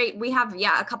was really great. We have,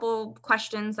 a couple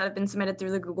questions that have been submitted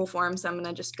through the Google form, so I'm going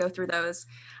to just go through those.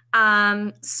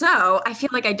 So I feel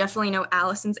like I definitely know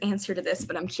Allison's answer to this,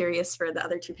 but I'm curious for the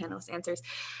other two panelists' answers.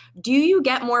 Do you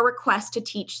get more requests to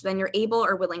teach than you're able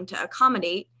or willing to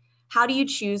accommodate? How do you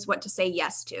choose what to say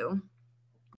yes to?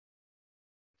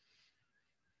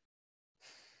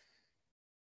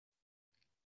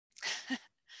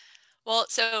 Well,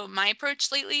 so my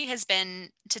approach lately has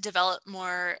been to develop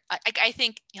more. I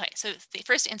think so. The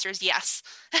first answer is yes,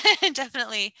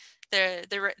 definitely.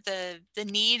 The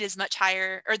need is much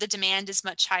higher, or the demand is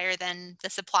much higher than the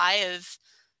supply of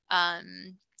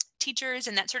teachers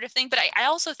and that sort of thing. But I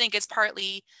also think it's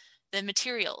partly the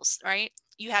materials, right?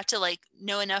 You have to like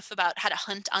know enough about how to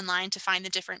hunt online to find the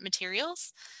different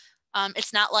materials.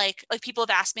 It's not like people have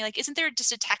asked me, like, isn't there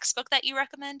just a textbook that you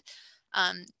recommend?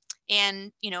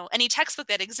 And, you know, any textbook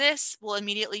that exists will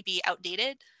immediately be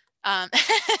outdated. Um,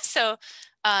 so,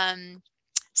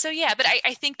 so yeah, but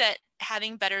I think that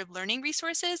having better learning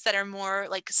resources that are more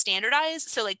like standardized.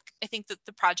 So like, I think that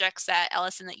the projects that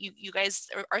Allison, that you guys,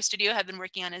 or our studio have been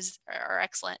working on are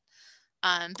excellent.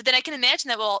 But then I can imagine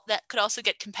that that could also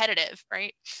get competitive,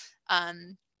 right?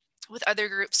 With other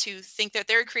groups who think that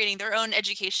they're creating their own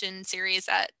education series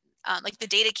at like the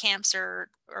data camps or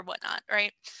whatnot,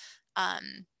 right?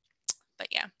 But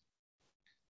yeah.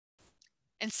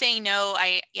 And saying no,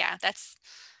 I've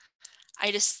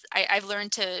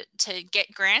learned to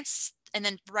get grants and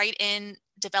then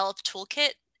develop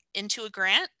toolkit into a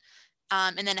grant,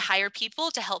 and then hire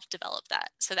people to help develop that.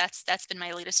 So that's been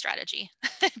my latest strategy.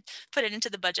 Put it into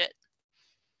the budget.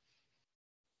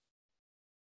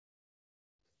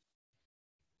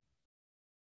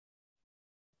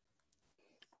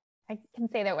 I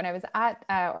can say that when I was at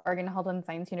Oregon Health and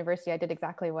Science University, I did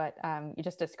exactly what you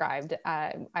just described.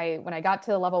 When I got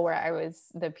to the level where I was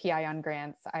the PI on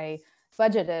grants, I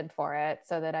budgeted for it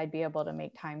so that I'd be able to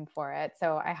make time for it.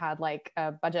 So I had like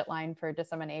a budget line for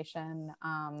dissemination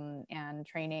and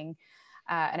training.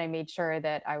 And I made sure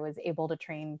that I was able to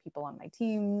train people on my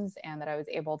teams and that I was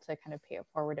able to kind of pay it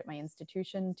forward at my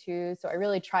institution too. So I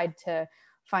really tried to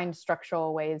find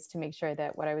structural ways to make sure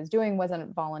that what I was doing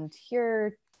wasn't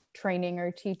volunteer training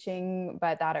or teaching,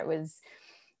 but that it was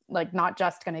like not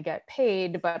just going to get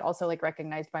paid, but also like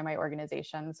recognized by my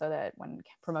organization, so that when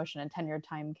promotion and tenure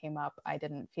time came up, I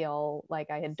didn't feel like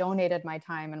I had donated my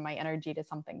time and my energy to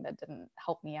something that didn't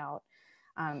help me out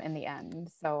in the end.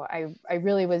 So I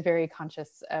really was very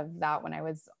conscious of that when I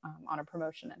was on a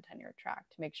promotion and tenure track,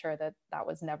 to make sure that that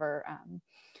was never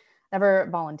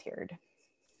volunteered.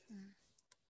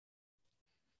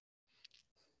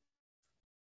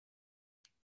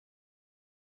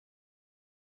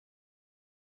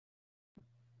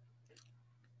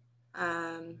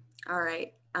 All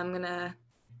right,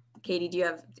 Katie, do you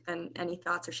have any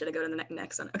thoughts, or should I go to the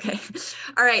next one? Okay.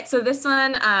 All right, so this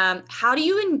one, how do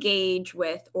you engage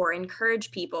with or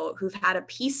encourage people who've had a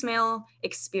piecemeal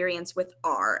experience with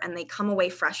R and they come away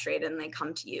frustrated and they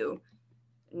come to you?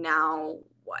 Now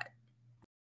what?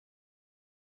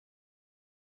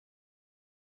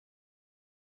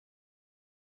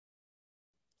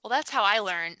 Well, that's how I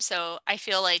learn. So I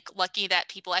feel like lucky that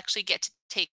people actually get to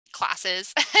take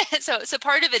classes. So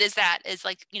part of it is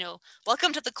like, you know,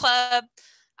 welcome to the club.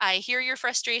 I hear your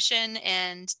frustration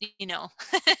and, you know,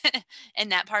 and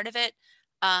that part of it.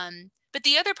 But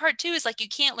the other part too is like, you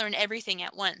can't learn everything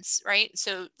at once, right?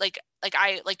 So like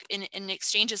in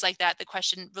exchanges like that, the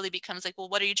question really becomes like, well,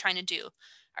 what are you trying to do?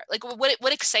 Like,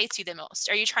 what excites you the most?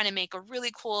 Are you trying to make a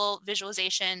really cool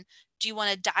visualization? Do you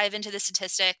want to dive into the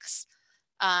statistics?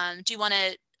 Are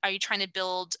you trying to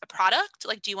build a product?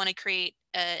 Like, do you want to create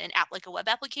an app, like a web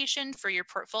application for your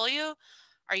portfolio?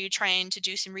 Are you trying to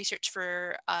do some research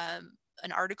for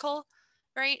an article,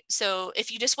 right? So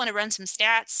if you just want to run some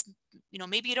stats, you know,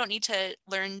 maybe you don't need to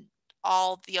learn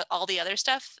all the other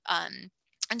stuff. And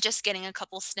just getting a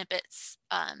couple snippets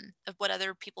of what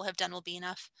other people have done will be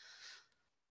enough.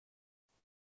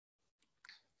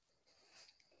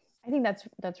 I think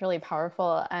that's really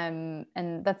powerful. And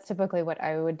that's typically what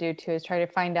I would do too, is try to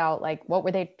find out like, what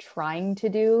were they trying to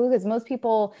do? Because most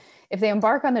people, if they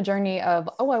embark on the journey of,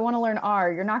 oh, I want to learn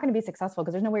R, you're not going to be successful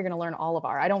because there's no way you're going to learn all of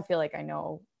R. I don't feel like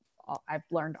I've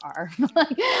learned R.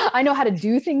 Like, I know how to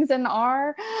do things in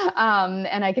R,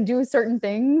 and I can do certain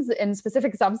things in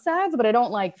specific subsets, but I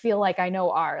don't like feel like I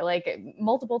know R. Like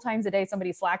multiple times a day,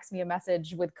 somebody slacks me a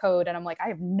message with code and I'm like, I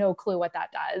have no clue what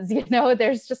that does. You know,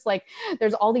 there's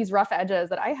all these rough edges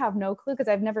that I have no clue because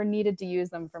I've never needed to use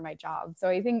them for my job. So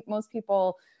I think most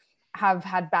people have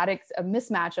had a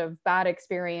mismatch of bad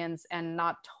experience and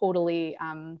not totally,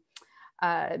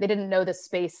 they didn't know the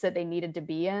space that they needed to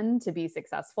be in to be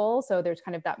successful. So there's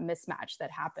kind of that mismatch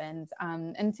that happens.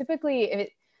 And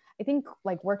typically I think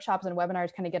like workshops and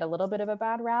webinars kind of get a little bit of a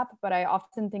bad rap, but I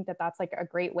often think that that's like a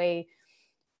great way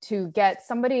to get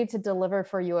somebody to deliver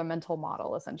for you a mental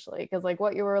model, essentially. Because like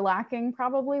what you were lacking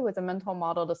probably was a mental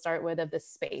model to start with of the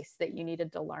space that you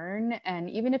needed to learn. And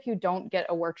even if you don't get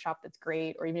a workshop that's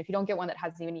great, or even if you don't get one that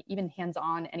has even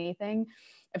hands-on anything,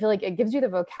 I feel like it gives you the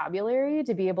vocabulary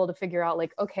to be able to figure out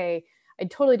like, okay, I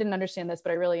totally didn't understand this,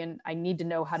 but I need to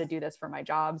know how to do this for my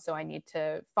job. So I need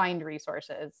to find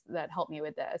resources that help me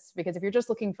with this. Because if you're just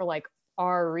looking for like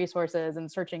are resources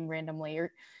and searching randomly,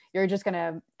 you're just going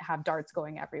to have darts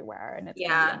going everywhere, and it's going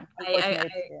to be an unfortunate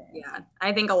experience.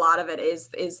 I think a lot of it is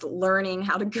learning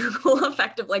how to Google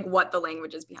effective, like what the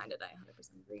language is behind it. I 100%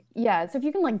 agree. Yeah, so if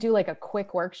you can like do like a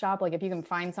quick workshop, like if you can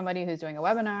find somebody who's doing a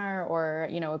webinar or,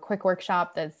 you know, a quick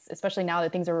workshop that's, especially now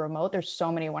that things are remote, there's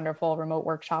so many wonderful remote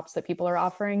workshops that people are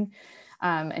offering.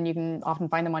 And you can often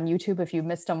find them on YouTube if you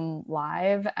missed them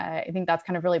live. I think that's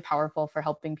kind of really powerful for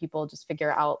helping people just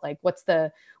figure out like what's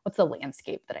the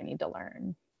landscape that I need to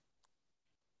learn.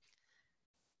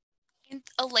 And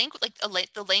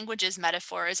the languages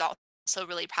metaphor is also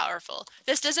really powerful.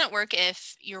 This doesn't work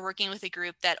if you're working with a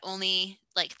group that only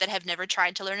that have never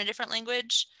tried to learn a different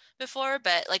language before,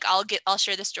 but like I'll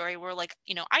share the story where like,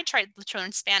 you know, I tried to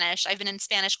learn Spanish. I've been in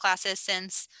Spanish classes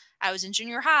since I was in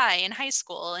junior high and high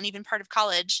school and even part of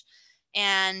college,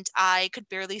 and I could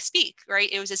barely speak, right?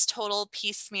 It was this total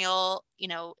piecemeal, you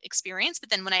know, experience. But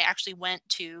then when I actually went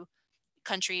to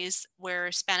countries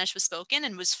where Spanish was spoken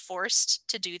and was forced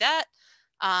to do that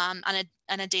on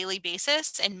a daily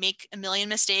basis and make a million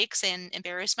mistakes and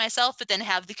embarrass myself, but then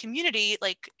have the community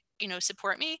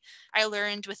support me, I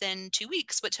learned within 2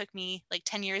 weeks what took me like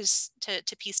 10 years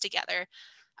to piece together.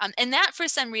 And that for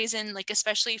some reason, like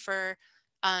especially for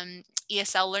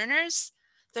ESL learners,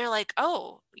 they're like,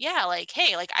 oh yeah, like,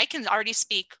 hey, like I can already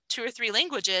speak 2 or 3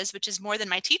 languages, which is more than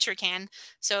my teacher can.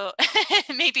 So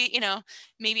maybe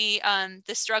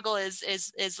the struggle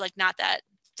is like not that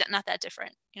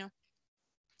different, you know?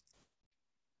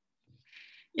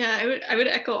 Yeah, I would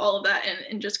echo all of that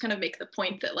and just kind of make the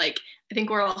point that like, I think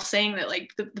we're all saying that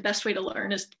like the best way to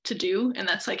learn is to do, and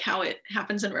that's like how it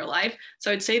happens in real life.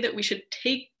 So I'd say that we should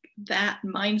take that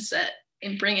mindset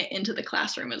and bring it into the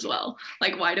classroom as well.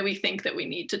 Like, why do we think that we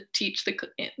need to teach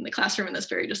in the classroom in this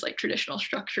very just like traditional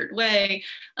structured way?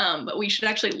 But we should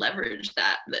actually leverage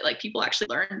that like people actually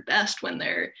learn best when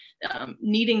they're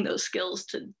needing those skills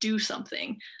to do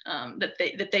something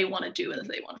that they want to do and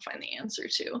that they want to find the answer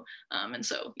to. And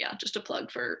so, yeah, just a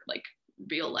plug for like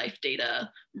real life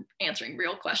data, answering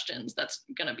real questions. That's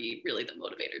going to be really the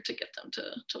motivator to get them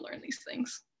to learn these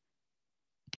things.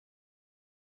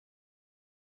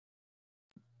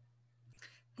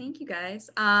 Thank you, guys.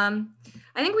 I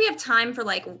think we have time for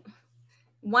like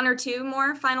 1 or 2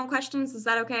 more final questions. Is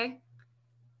that okay?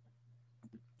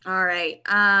 All right.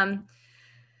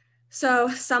 So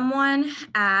someone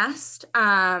asked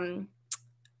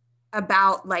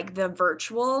about like the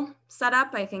virtual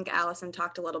setup. I think Allison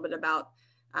talked a little bit about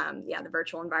the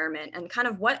virtual environment and kind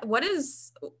of what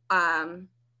is kind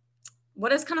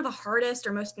of the hardest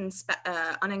or most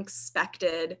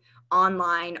unexpected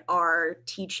online or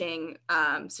teaching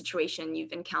situation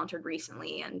you've encountered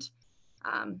recently, and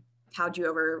how'd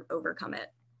you overcome it?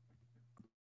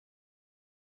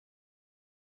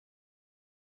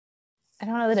 I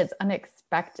don't know that it's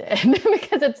unexpected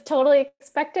because it's totally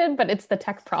expected, but it's the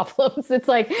tech problems. It's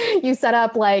like you set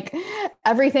up like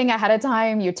everything ahead of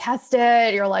time, you test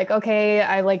it. You're like, okay,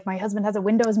 my husband has a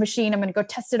Windows machine. I'm going to go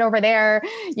test it over there.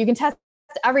 You can test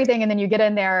everything. And then you get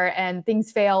in there and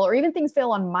things fail, or even things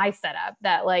fail on my setup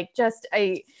that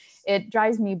it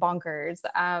drives me bonkers.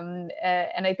 And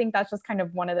I think that's just kind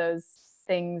of one of those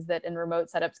things that in remote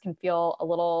setups can feel a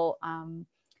little,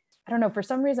 I don't know, for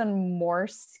some reason more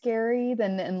scary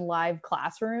than in live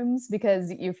classrooms,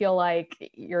 because you feel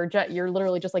like you're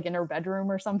literally just like in your bedroom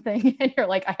or something. And you're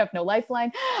like, I have no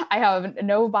lifeline. I have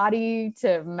nobody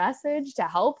to message to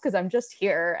help because I'm just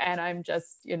here and I'm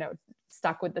just,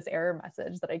 stuck with this error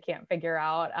message that I can't figure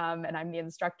out. And I'm the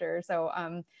instructor. So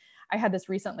I had this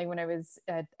recently when I was,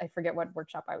 I forget what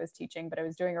workshop I was teaching, but I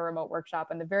was doing a remote workshop,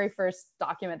 and the very first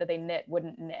document that they knit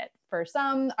wouldn't knit for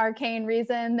some arcane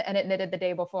reason, and it knitted the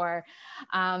day before.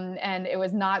 And it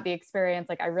was not the experience.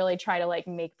 Like I really try to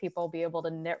make people be able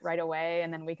to knit right away.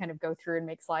 And then we kind of go through and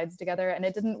make slides together, and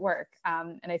it didn't work.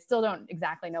 And I still don't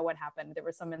exactly know what happened. There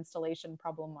was some installation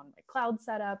problem on my cloud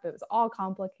setup. It was all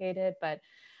complicated, but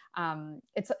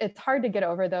it's hard to get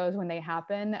over those when they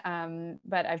happen.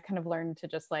 But I've kind of learned to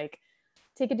just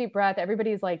take a deep breath.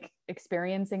 Everybody's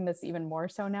experiencing this even more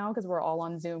so now because we're all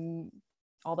on Zoom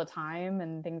all the time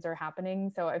and things are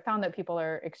happening. So I found that people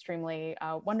are extremely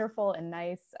wonderful and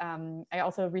nice. I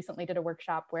also recently did a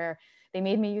workshop where they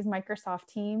made me use Microsoft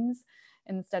Teams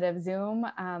instead of Zoom.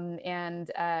 And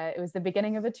it was the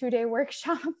beginning of a 2-day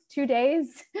workshop, 2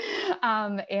 days.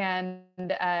 And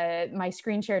my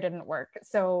screen share didn't work.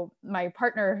 So my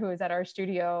partner who was at our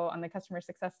studio on the customer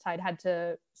success side had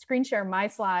to screen share my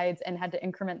slides and had to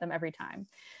increment them every time.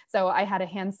 So I had a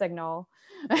hand signal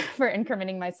for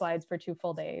incrementing my slides for 2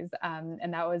 full days.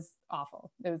 And that was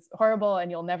awful. It was horrible.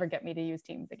 And you'll never get me to use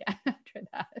Teams again after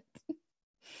that.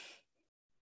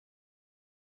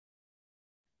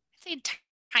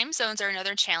 time zones are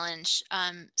another challenge.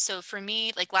 So for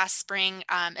me, like last spring,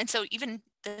 and so even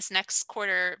this next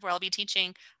quarter where I'll be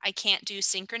teaching, I can't do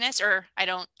synchronous, or I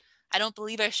don't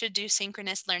believe I should do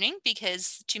synchronous learning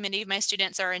because too many of my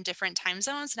students are in different time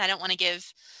zones, and I don't want to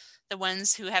give the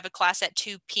ones who have a class at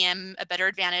 2 p.m. a better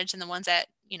advantage than the ones at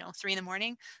 3 in the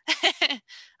morning.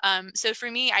 So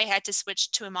for me, I had to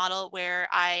switch to a model where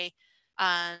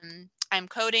I'm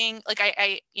coding, like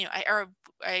I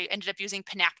ended up using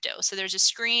Panacto. So there's a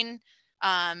screen.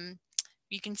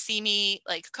 You can see me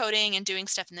like coding and doing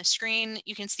stuff in the screen.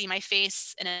 You can see my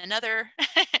face in another,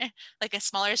 like a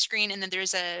smaller screen. And then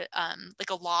there's a like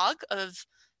a log of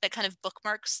that kind of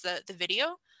bookmarks the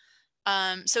video.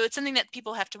 So it's something that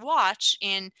people have to watch.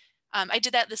 And I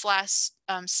did that this last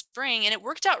spring, and it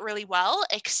worked out really well,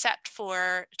 except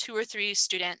for 2 or 3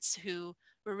 students who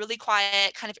were really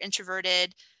quiet, kind of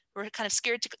introverted, were kind of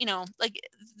scared to, like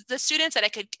the students that I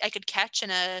could catch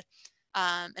in a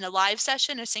live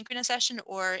session, a synchronous session,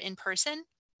 or in person.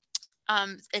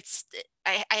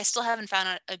 I still haven't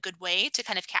found a good way to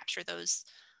kind of capture those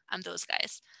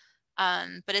guys.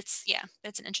 But it's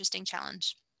an interesting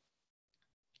challenge.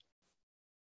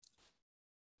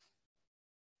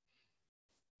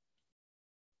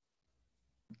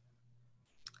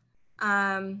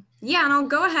 Yeah, and I'll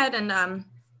go ahead and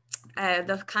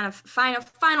the kind of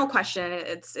final question.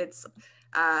 It's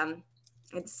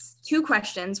 2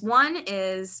 questions. One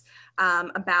is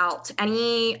about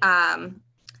any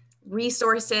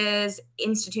resources,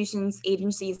 institutions,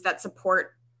 agencies that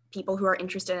support people who are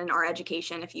interested in our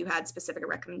education, if you had specific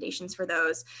recommendations for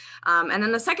those. And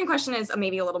then the second question is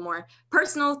maybe a little more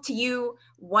personal to you.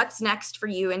 What's next for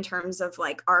you in terms of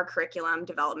like our curriculum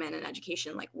development and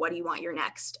education? Like, what do you want your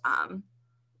next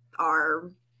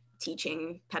our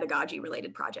teaching pedagogy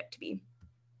related project to be?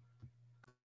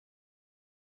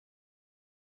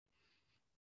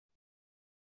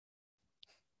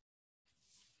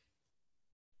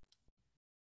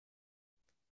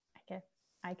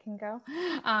 I can go.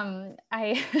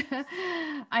 I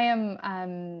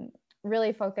am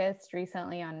really focused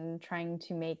recently on trying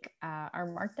to make our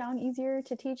Markdown easier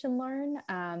to teach and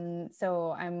learn.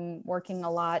 So I'm working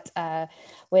a lot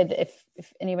with, if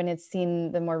anyone has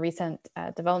seen the more recent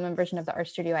development version of the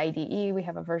RStudio IDE, we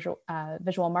have a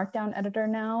visual Markdown editor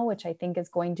now, which I think is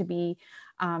going to be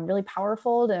really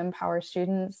powerful to empower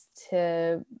students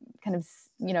to kind of,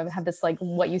 have this like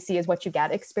what you see is what you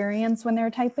get experience when they're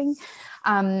typing.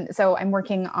 So I'm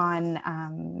working on,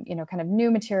 kind of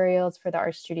new materials for the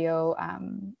RStudio,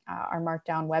 our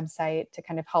Markdown website to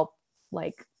kind of help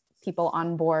like people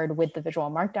on board with the visual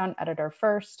Markdown editor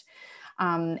first.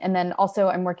 And then also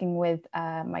I'm working with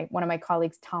one of my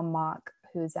colleagues, Tom Mock,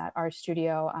 who's at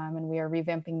RStudio, and we are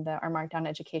revamping our Markdown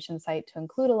education site to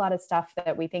include a lot of stuff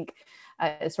that we think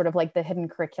is sort of like the hidden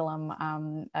curriculum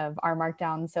of our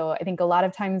Markdown. So I think a lot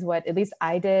of times what at least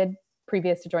I did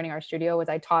previous to joining RStudio was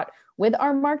I taught with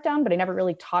our Markdown, but I never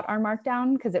really taught our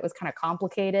Markdown because it was kind of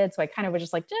complicated. So I kind of was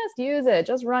just like, just use it,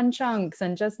 just run chunks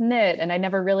and just knit. And I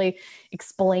never really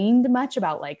explained much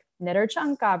about like knit or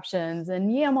chunk options and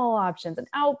YAML options and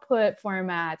output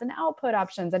formats and output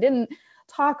options. I didn't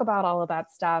talk about all of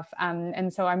that stuff.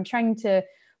 And so I'm trying to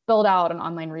build out an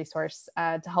online resource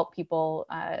to help people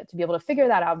to be able to figure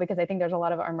that out, because I think there's a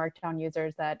lot of our Markdown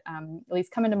users that at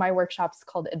least come into my workshops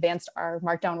called Advanced R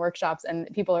Markdown workshops, and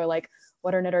people are like,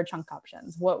 what are knit or chunk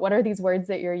options? What are these words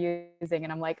that you're using?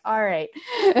 And I'm like, all right,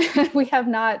 we have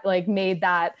not like made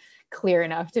that clear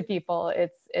enough to people.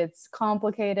 It's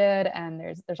complicated, and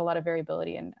there's a lot of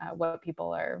variability in what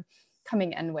people are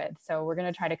coming in with. So we're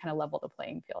going to try to kind of level the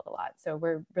playing field a lot. So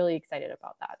we're really excited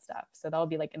about that stuff. So that'll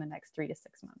be like in the next 3 to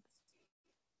 6 months.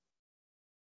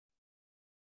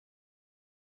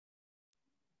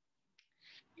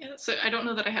 Yeah, so I don't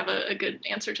know that I have a good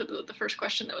answer to the first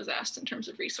question that was asked in terms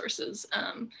of resources,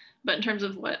 but in terms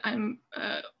of what I'm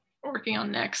working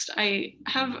on next, I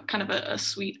have kind of a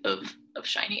suite of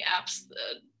Shiny apps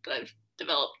that I've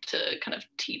developed to kind of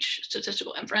teach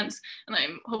statistical inference, and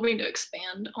I'm hoping to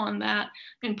expand on that,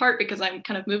 in part because I'm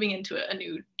kind of moving into a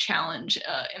new challenge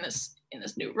in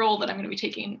this new role that I'm going to be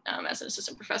taking as an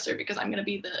assistant professor, because I'm going to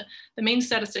be the main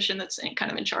statistician that's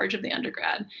kind of in charge of the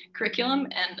undergrad curriculum,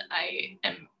 and I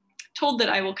am told that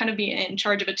I will kind of be in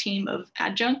charge of a team of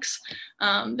adjuncts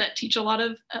that teach a lot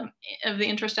of the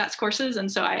intro-stats courses.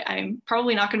 And so I'm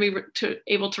probably not going to be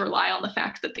able to rely on the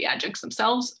fact that the adjuncts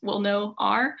themselves will know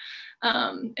R.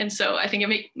 And so I think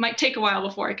it might take a while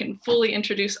before I can fully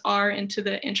introduce R into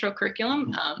the intro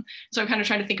curriculum. So I'm kind of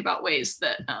trying to think about ways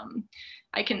that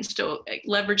I can still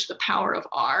leverage the power of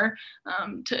R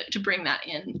to bring that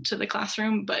into the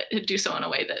classroom, but do so in a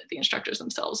way that the instructors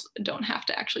themselves don't have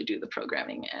to actually do the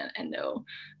programming and know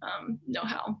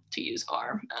how to use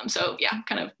R. So yeah,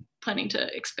 kind of planning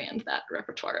to expand that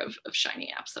repertoire of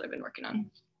Shiny apps that I've been working on.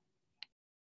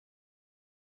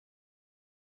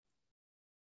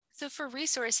 So for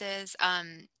resources,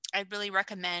 I really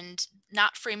recommend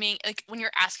not framing, like when you're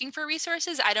asking for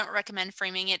resources, I don't recommend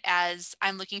framing it as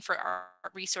I'm looking for our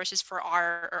resources for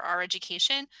our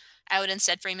education. I would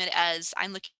instead frame it as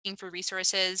I'm looking for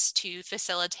resources to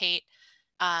facilitate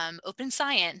open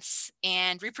science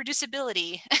and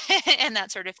reproducibility and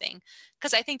that sort of thing.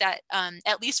 Because I think that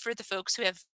at least for the folks who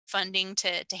have funding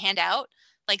to hand out,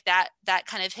 like that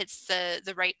kind of hits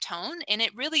the right tone, and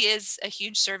it really is a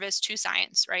huge service to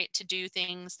science, right? To do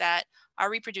things that are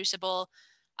reproducible.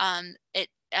 I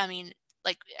mean,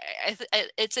 like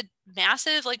it's a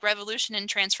massive like revolution and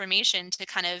transformation to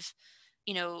kind of,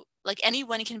 you know, like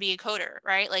anyone can be a coder,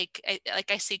 right? Like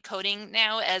I see coding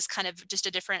now as kind of just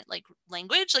a different like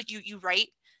language. Like you write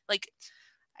like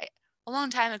a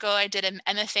long time ago, I did an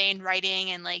MFA in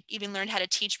writing and like even learned how to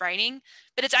teach writing,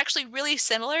 but it's actually really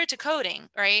similar to coding,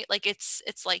 right? Like it's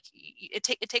like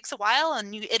it takes a while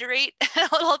and you iterate a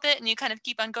little bit and you kind of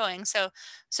keep on going. So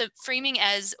framing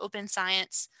as open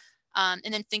science, and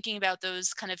then thinking about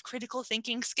those kind of critical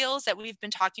thinking skills that we've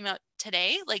been talking about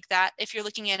today, like that if you're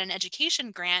looking at an education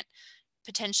grant,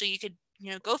 potentially you could,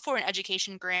 you know, go for an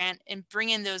education grant and bring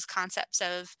in those concepts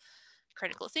of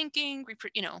critical thinking,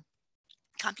 you know,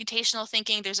 computational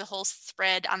thinking. There's a whole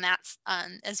thread on that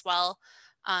as well.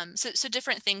 So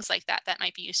different things like that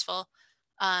might be useful.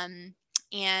 And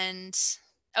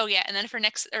oh yeah, and then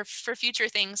for future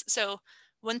things. So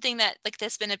one thing that like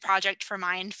that's been a project for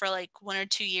mine for like 1 or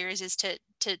 2 years is to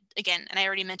again, and I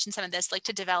already mentioned some of this, like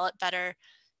to develop better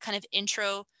kind of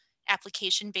intro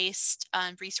application based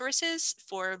resources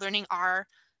for learning R,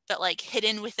 but like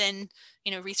hidden within,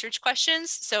 you know, research questions.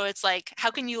 So it's like,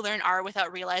 how can you learn R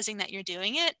without realizing that you're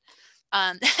doing it?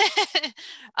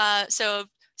 So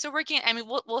working, I mean,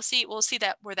 we'll see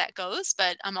that where that goes,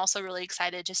 but I'm also really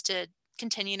excited just to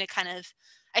continue to kind of,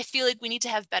 I feel like we need to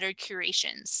have better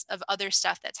curations of other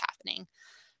stuff that's happening.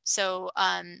 So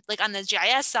like on the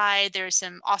GIS side, there's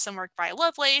some awesome work by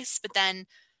Lovelace, but then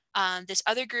this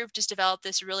other group just developed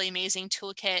this really amazing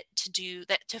toolkit to do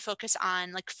that, to focus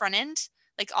on like front end,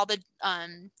 like all the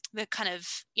kind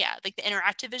of, yeah, like the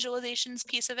interactive visualizations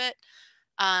piece of it.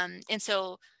 And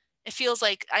so it feels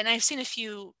like, and I've seen a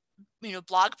few, you know,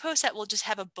 blog posts that will just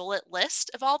have a bullet list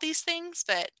of all these things,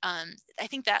 but I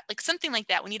think that like something like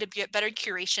that, we need to get better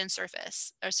curation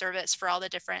service for all the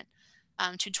different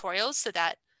tutorials so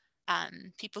that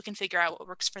people can figure out what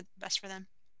works best for them.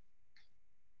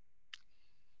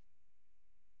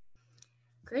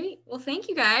 Great. Well, thank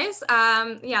you guys.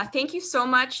 Yeah, thank you so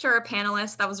much to our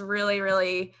panelists. That was really,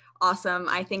 really awesome.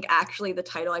 I think actually the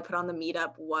title I put on the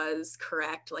meetup was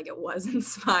correct, like it was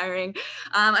InspiRing.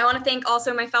 I want to thank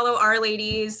also my fellow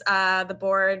RLadies, the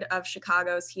board of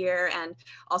Chicago's here, and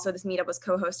also this meetup was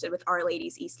co-hosted with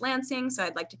RLadies East Lansing. So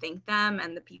I'd like to thank them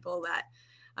and the people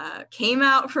that came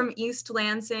out from East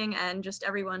Lansing and just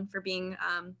everyone for being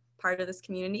part of this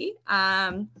community.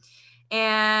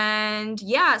 And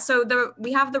yeah, so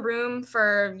we have the room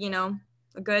for, you know,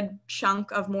 a good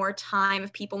chunk of more time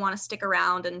if people want to stick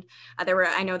around. And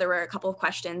I know there were a couple of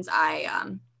questions I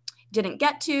didn't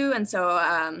get to. And so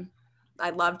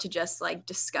I'd love to just like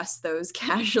discuss those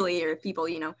casually, or if people,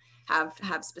 you know, have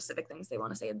specific things they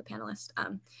want to say to the panelists.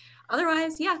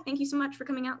 Otherwise, yeah, thank you so much for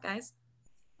coming out, guys.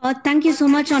 Thank you so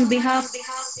much on behalf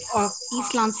of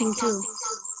East Lansing too.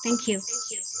 Thank you.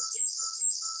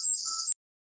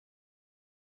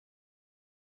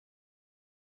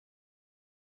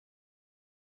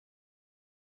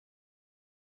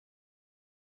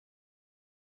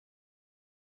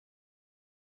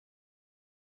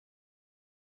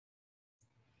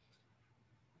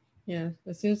 Yeah,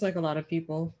 it seems like a lot of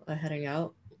people are heading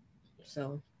out,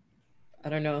 so I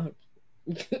don't know.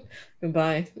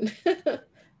 Goodbye.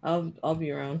 I'll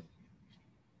be around.